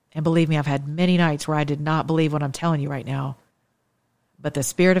 And believe me, I've had many nights where I did not believe what I'm telling you right now. But the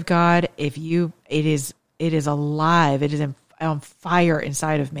Spirit of God, it is alive. It is on fire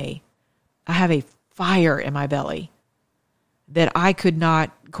inside of me. I have a fire in my belly that I could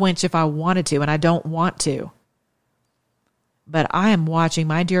not quench if I wanted to, and I don't want to. But I am watching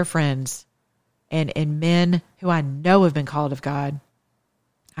my dear friends and men who I know have been called of God.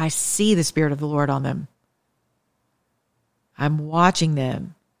 I see the Spirit of the Lord on them. I'm watching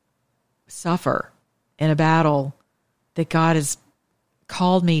them suffer in a battle that God has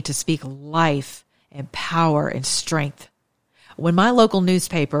called me to speak life and power and strength. When my local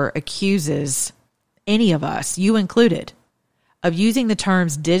newspaper accuses any of us, you included, of using the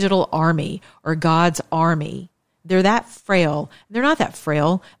terms digital army or God's army, they're that frail. They're not that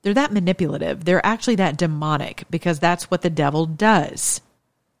frail. They're that manipulative. They're actually that demonic because that's what the devil does.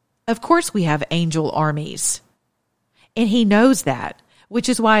 Of course we have angel armies. And he knows that, which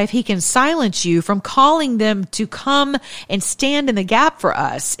is why if he can silence you from calling them to come and stand in the gap for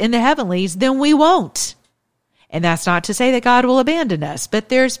us in the heavenlies, then we won't. And that's not to say that God will abandon us, but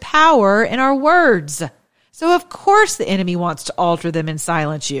there's power in our words. So of course the enemy wants to alter them and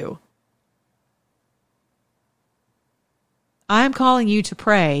silence you. I'm calling you to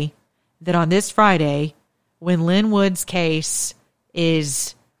pray that on this Friday, when Lynn Wood's case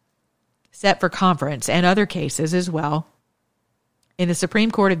is set for conference, and other cases as well, in the Supreme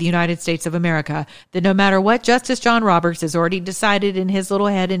Court of the United States of America, that no matter what Justice John Roberts has already decided in his little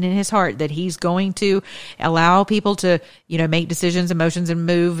head and in his heart, that he's going to allow people to, make decisions and motions and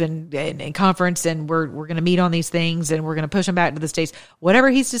move and conference, and we're going to meet on these things, and we're going to push them back to the states.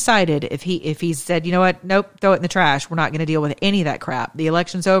 Whatever he's decided, if he's said, you know what, nope, throw it in the trash, we're not going to deal with any of that crap. The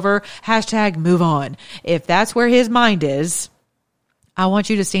election's over, # move on. If that's where his mind is, I want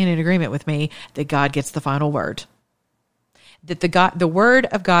you to stand in agreement with me that God gets the final word. That the word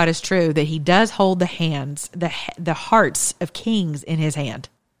of God is true, that he does hold the hearts of kings in his hand.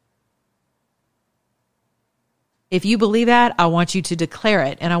 If you believe that, I want you to declare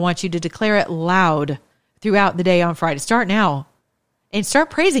it, and I want you to declare it loud throughout the day on Friday. Start now and start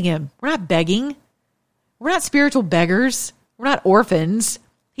praising him. We're not begging. We're not spiritual beggars. We're not orphans.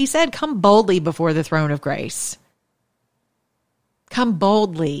 He said, come boldly before the throne of grace. Come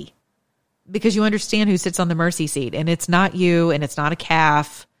boldly. Because you understand who sits on the mercy seat, and it's not you, and it's not a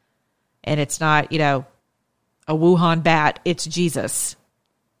calf, and it's not, a Wuhan bat. It's Jesus.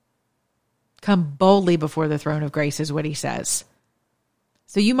 Come boldly before the throne of grace is what he says.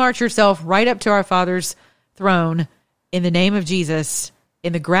 So you march yourself right up to our Father's throne in the name of Jesus,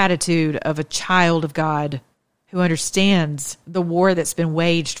 in the gratitude of a child of God who understands the war that's been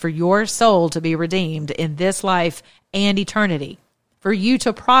waged for your soul to be redeemed in this life and eternity. For you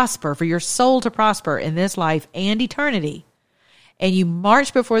to prosper, for your soul to prosper in this life and eternity. And you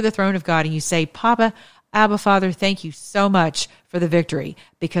march before the throne of God and you say, Papa, Abba, Father, thank you so much for the victory,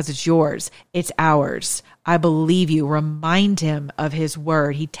 because it's yours. It's ours. I believe you. Remind him of his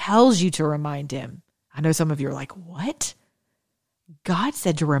word. He tells you to remind him. I know some of you are like, what? God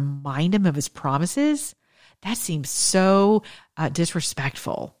said to remind him of his promises? That seems so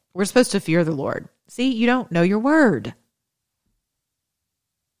disrespectful. We're supposed to fear the Lord. See, you don't know your word.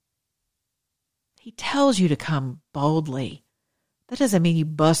 He tells you to come boldly. That doesn't mean you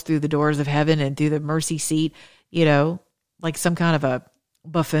bust through the doors of heaven and through the mercy seat, like some kind of a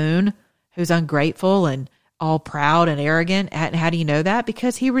buffoon who's ungrateful and all proud and arrogant. And how do you know that?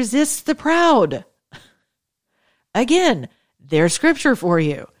 Because he resists the proud. Again, there's scripture for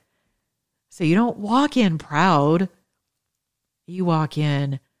you. So you don't walk in proud. You walk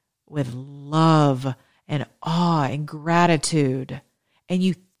in with love and awe and gratitude. And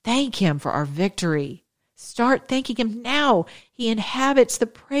you thank him for our victory. Start thanking him now. He inhabits the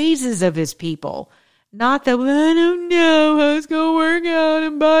praises of his people. Not that, I don't know how it's going to work out,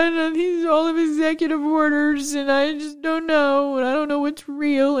 and Biden, he's all of executive orders, and I just don't know, and I don't know what's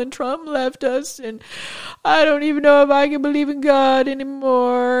real, and Trump left us, and I don't even know if I can believe in God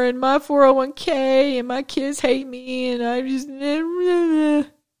anymore, and my 401k, and my kids hate me, and I just...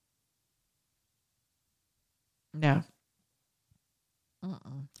 No.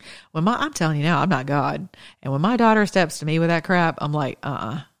 When I'm telling you now, I'm not God. And when my daughter steps to me with that crap, I'm like,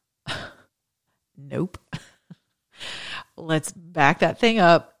 nope. Let's back that thing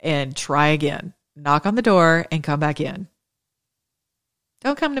up and try again. Knock on the door and come back in.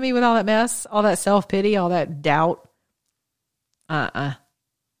 Don't come to me with all that mess, all that self-pity, all that doubt. Well,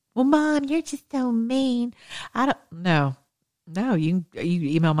 Mom, you're just so mean. No, you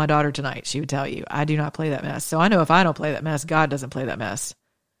email my daughter tonight. She would tell you, I do not play that mess. So I know if I don't play that mess, God doesn't play that mess.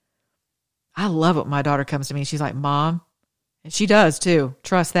 I love it when my daughter comes to me and she's like, Mom, and she does too.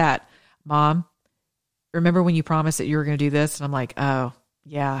 Trust that. Mom, remember when you promised that you were going to do this? And I'm like, oh,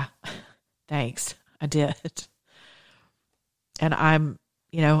 yeah, thanks. I did. And I'm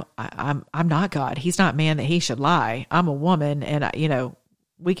not God. He's not man that he should lie. I'm a woman, and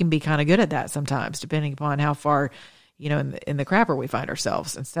we can be kind of good at that sometimes, depending upon how far, in the crapper we find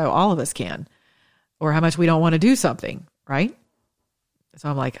ourselves. And so all of us can, or how much we don't want to do something, right? So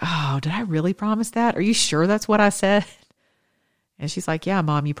I'm like, oh, did I really promise that? Are you sure that's what I said? And she's like, yeah,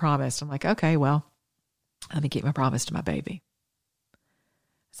 Mom, you promised. I'm like, okay, well, let me keep my promise to my baby.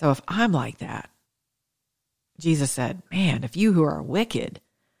 So if I'm like that, Jesus said, man, if you who are wicked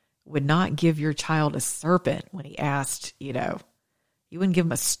would not give your child a serpent when he asked, you wouldn't give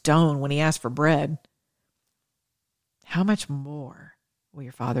him a stone when he asked for bread, how much more will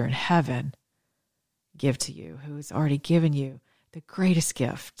your Father in heaven give to you, who has already given you the greatest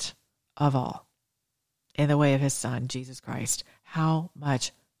gift of all in the way of his Son, Jesus Christ? How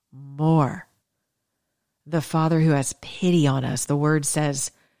much more? The Father who has pity on us, the word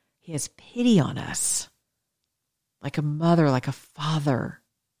says he has pity on us, like a mother, like a father.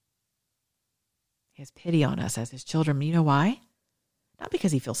 He has pity on us as his children. You know why? Not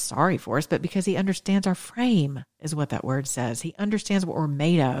because he feels sorry for us, but because he understands our frame, is what that word says. He understands what we're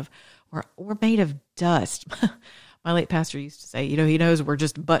made of. We're made of dust. My late pastor used to say, he knows we're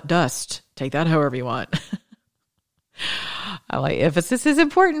just but dust. Take that however you want. I like emphasis is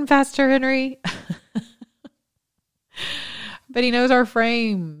important, Pastor Henry. But he knows our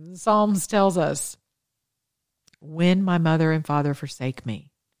frame. Psalms tells us, when my mother and father forsake me.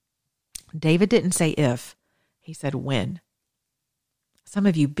 David didn't say if, he said when. Some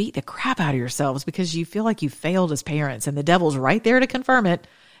of you beat the crap out of yourselves because you feel like you failed as parents, and the devil's right there to confirm it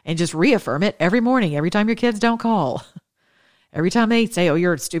and just reaffirm it every morning, every time your kids don't call. Every time they say, oh,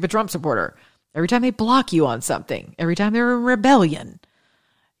 you're a stupid Trump supporter. Every time they block you on something. Every time they're in rebellion.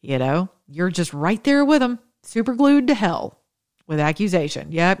 You're just right there with them, super glued to hell with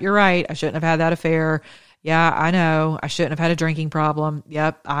accusation. Yep, you're right. I shouldn't have had that affair. Yeah, I know. I shouldn't have had a drinking problem.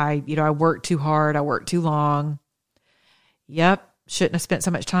 Yep, I worked too hard. I worked too long. Yep, shouldn't have spent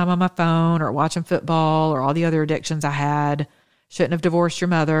so much time on my phone or watching football or all the other addictions I had. Shouldn't have divorced your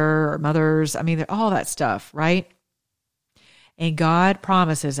mother or mothers. I mean, all that stuff, right? And God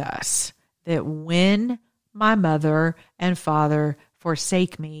promises us that when my mother and father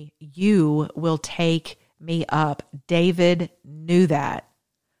forsake me, you will take me up. David knew that.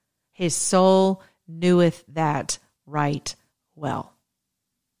 His soul kneweth that right well.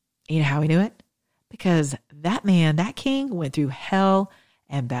 You know how he knew it? Because that man, that king, went through hell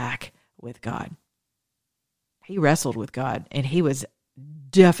and back with God. He wrestled with God, and he was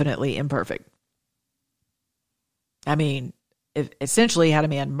definitely imperfect. I mean, essentially had a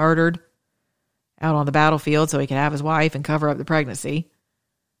man murdered out on the battlefield so he could have his wife and cover up the pregnancy.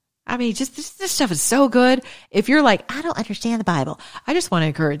 I mean, just this stuff is so good. If you're like, I don't understand the Bible, I just want to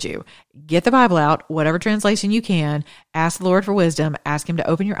encourage you. Get the Bible out, whatever translation you can. Ask the Lord for wisdom. Ask him to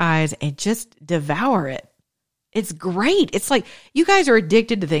open your eyes and just devour it. It's great. It's like you guys are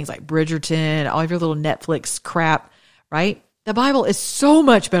addicted to things like Bridgerton, all of your little Netflix crap, right? The Bible is so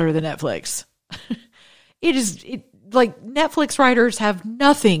much better than Netflix. Like Netflix writers have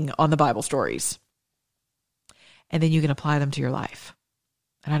nothing on the Bible stories. And then you can apply them to your life.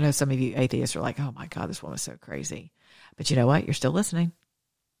 And I know some of you atheists are like, oh my God, this woman's so crazy. But you know what? You're still listening.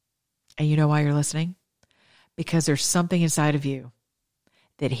 And you know why you're listening? Because there's something inside of you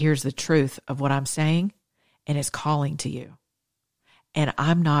that hears the truth of what I'm saying and is calling to you. And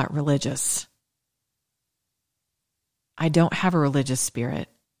I'm not religious. I don't have a religious spirit.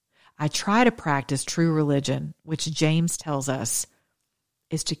 I try to practice true religion, which James tells us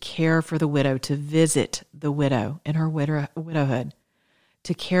is to care for the widow, to visit the widow in her widowhood,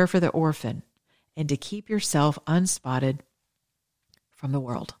 to care for the orphan, and to keep yourself unspotted from the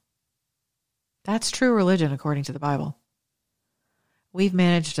world. That's true religion according to the Bible. We've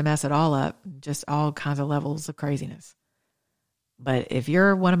managed to mess it all up, just all kinds of levels of craziness. But if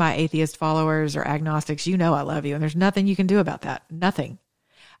you're one of my atheist followers or agnostics, you know I love you, and there's nothing you can do about that. Nothing.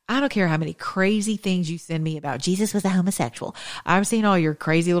 I don't care how many crazy things you send me about Jesus was a homosexual. I've seen all your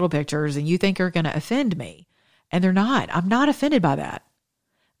crazy little pictures, and you think are going to offend me, and they're not. I'm not offended by that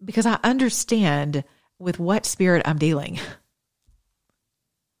because I understand with what spirit I'm dealing.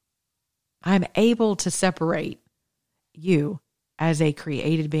 I'm able to separate you as a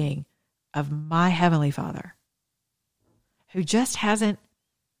created being of my Heavenly Father who just hasn't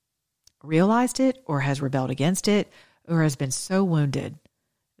realized it or has rebelled against it or has been so wounded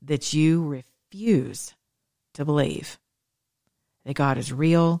that you refuse to believe that God is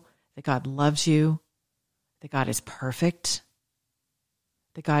real, that God loves you, that God is perfect,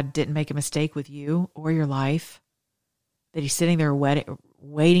 that God didn't make a mistake with you or your life, that he's sitting there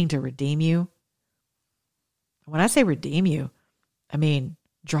waiting to redeem you. When I say redeem you, I mean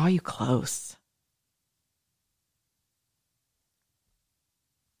draw you close.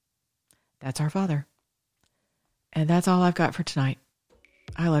 That's our Father. And that's all I've got for tonight.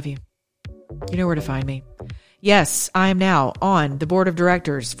 I love you. You know where to find me. Yes, I am now on the board of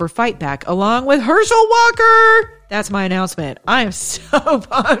directors for Fight Back along with Herschel Walker. That's my announcement. I am so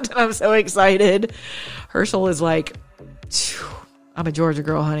pumped and I'm so excited. Herschel is like, I'm a Georgia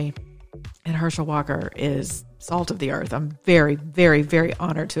girl, honey. And Herschel Walker is salt of the earth. I'm very, very, very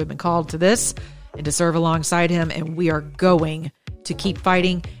honored to have been called to this and to serve alongside him. And we are going to keep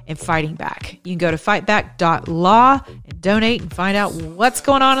fighting and fighting back. You can go to fightback.law and donate and find out what's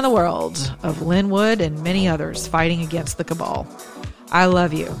going on in the world of Linwood and many others fighting against the cabal. I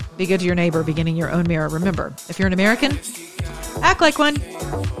love you. Be good to your neighbor, beginning your own mirror. Remember, if you're an American, act like one.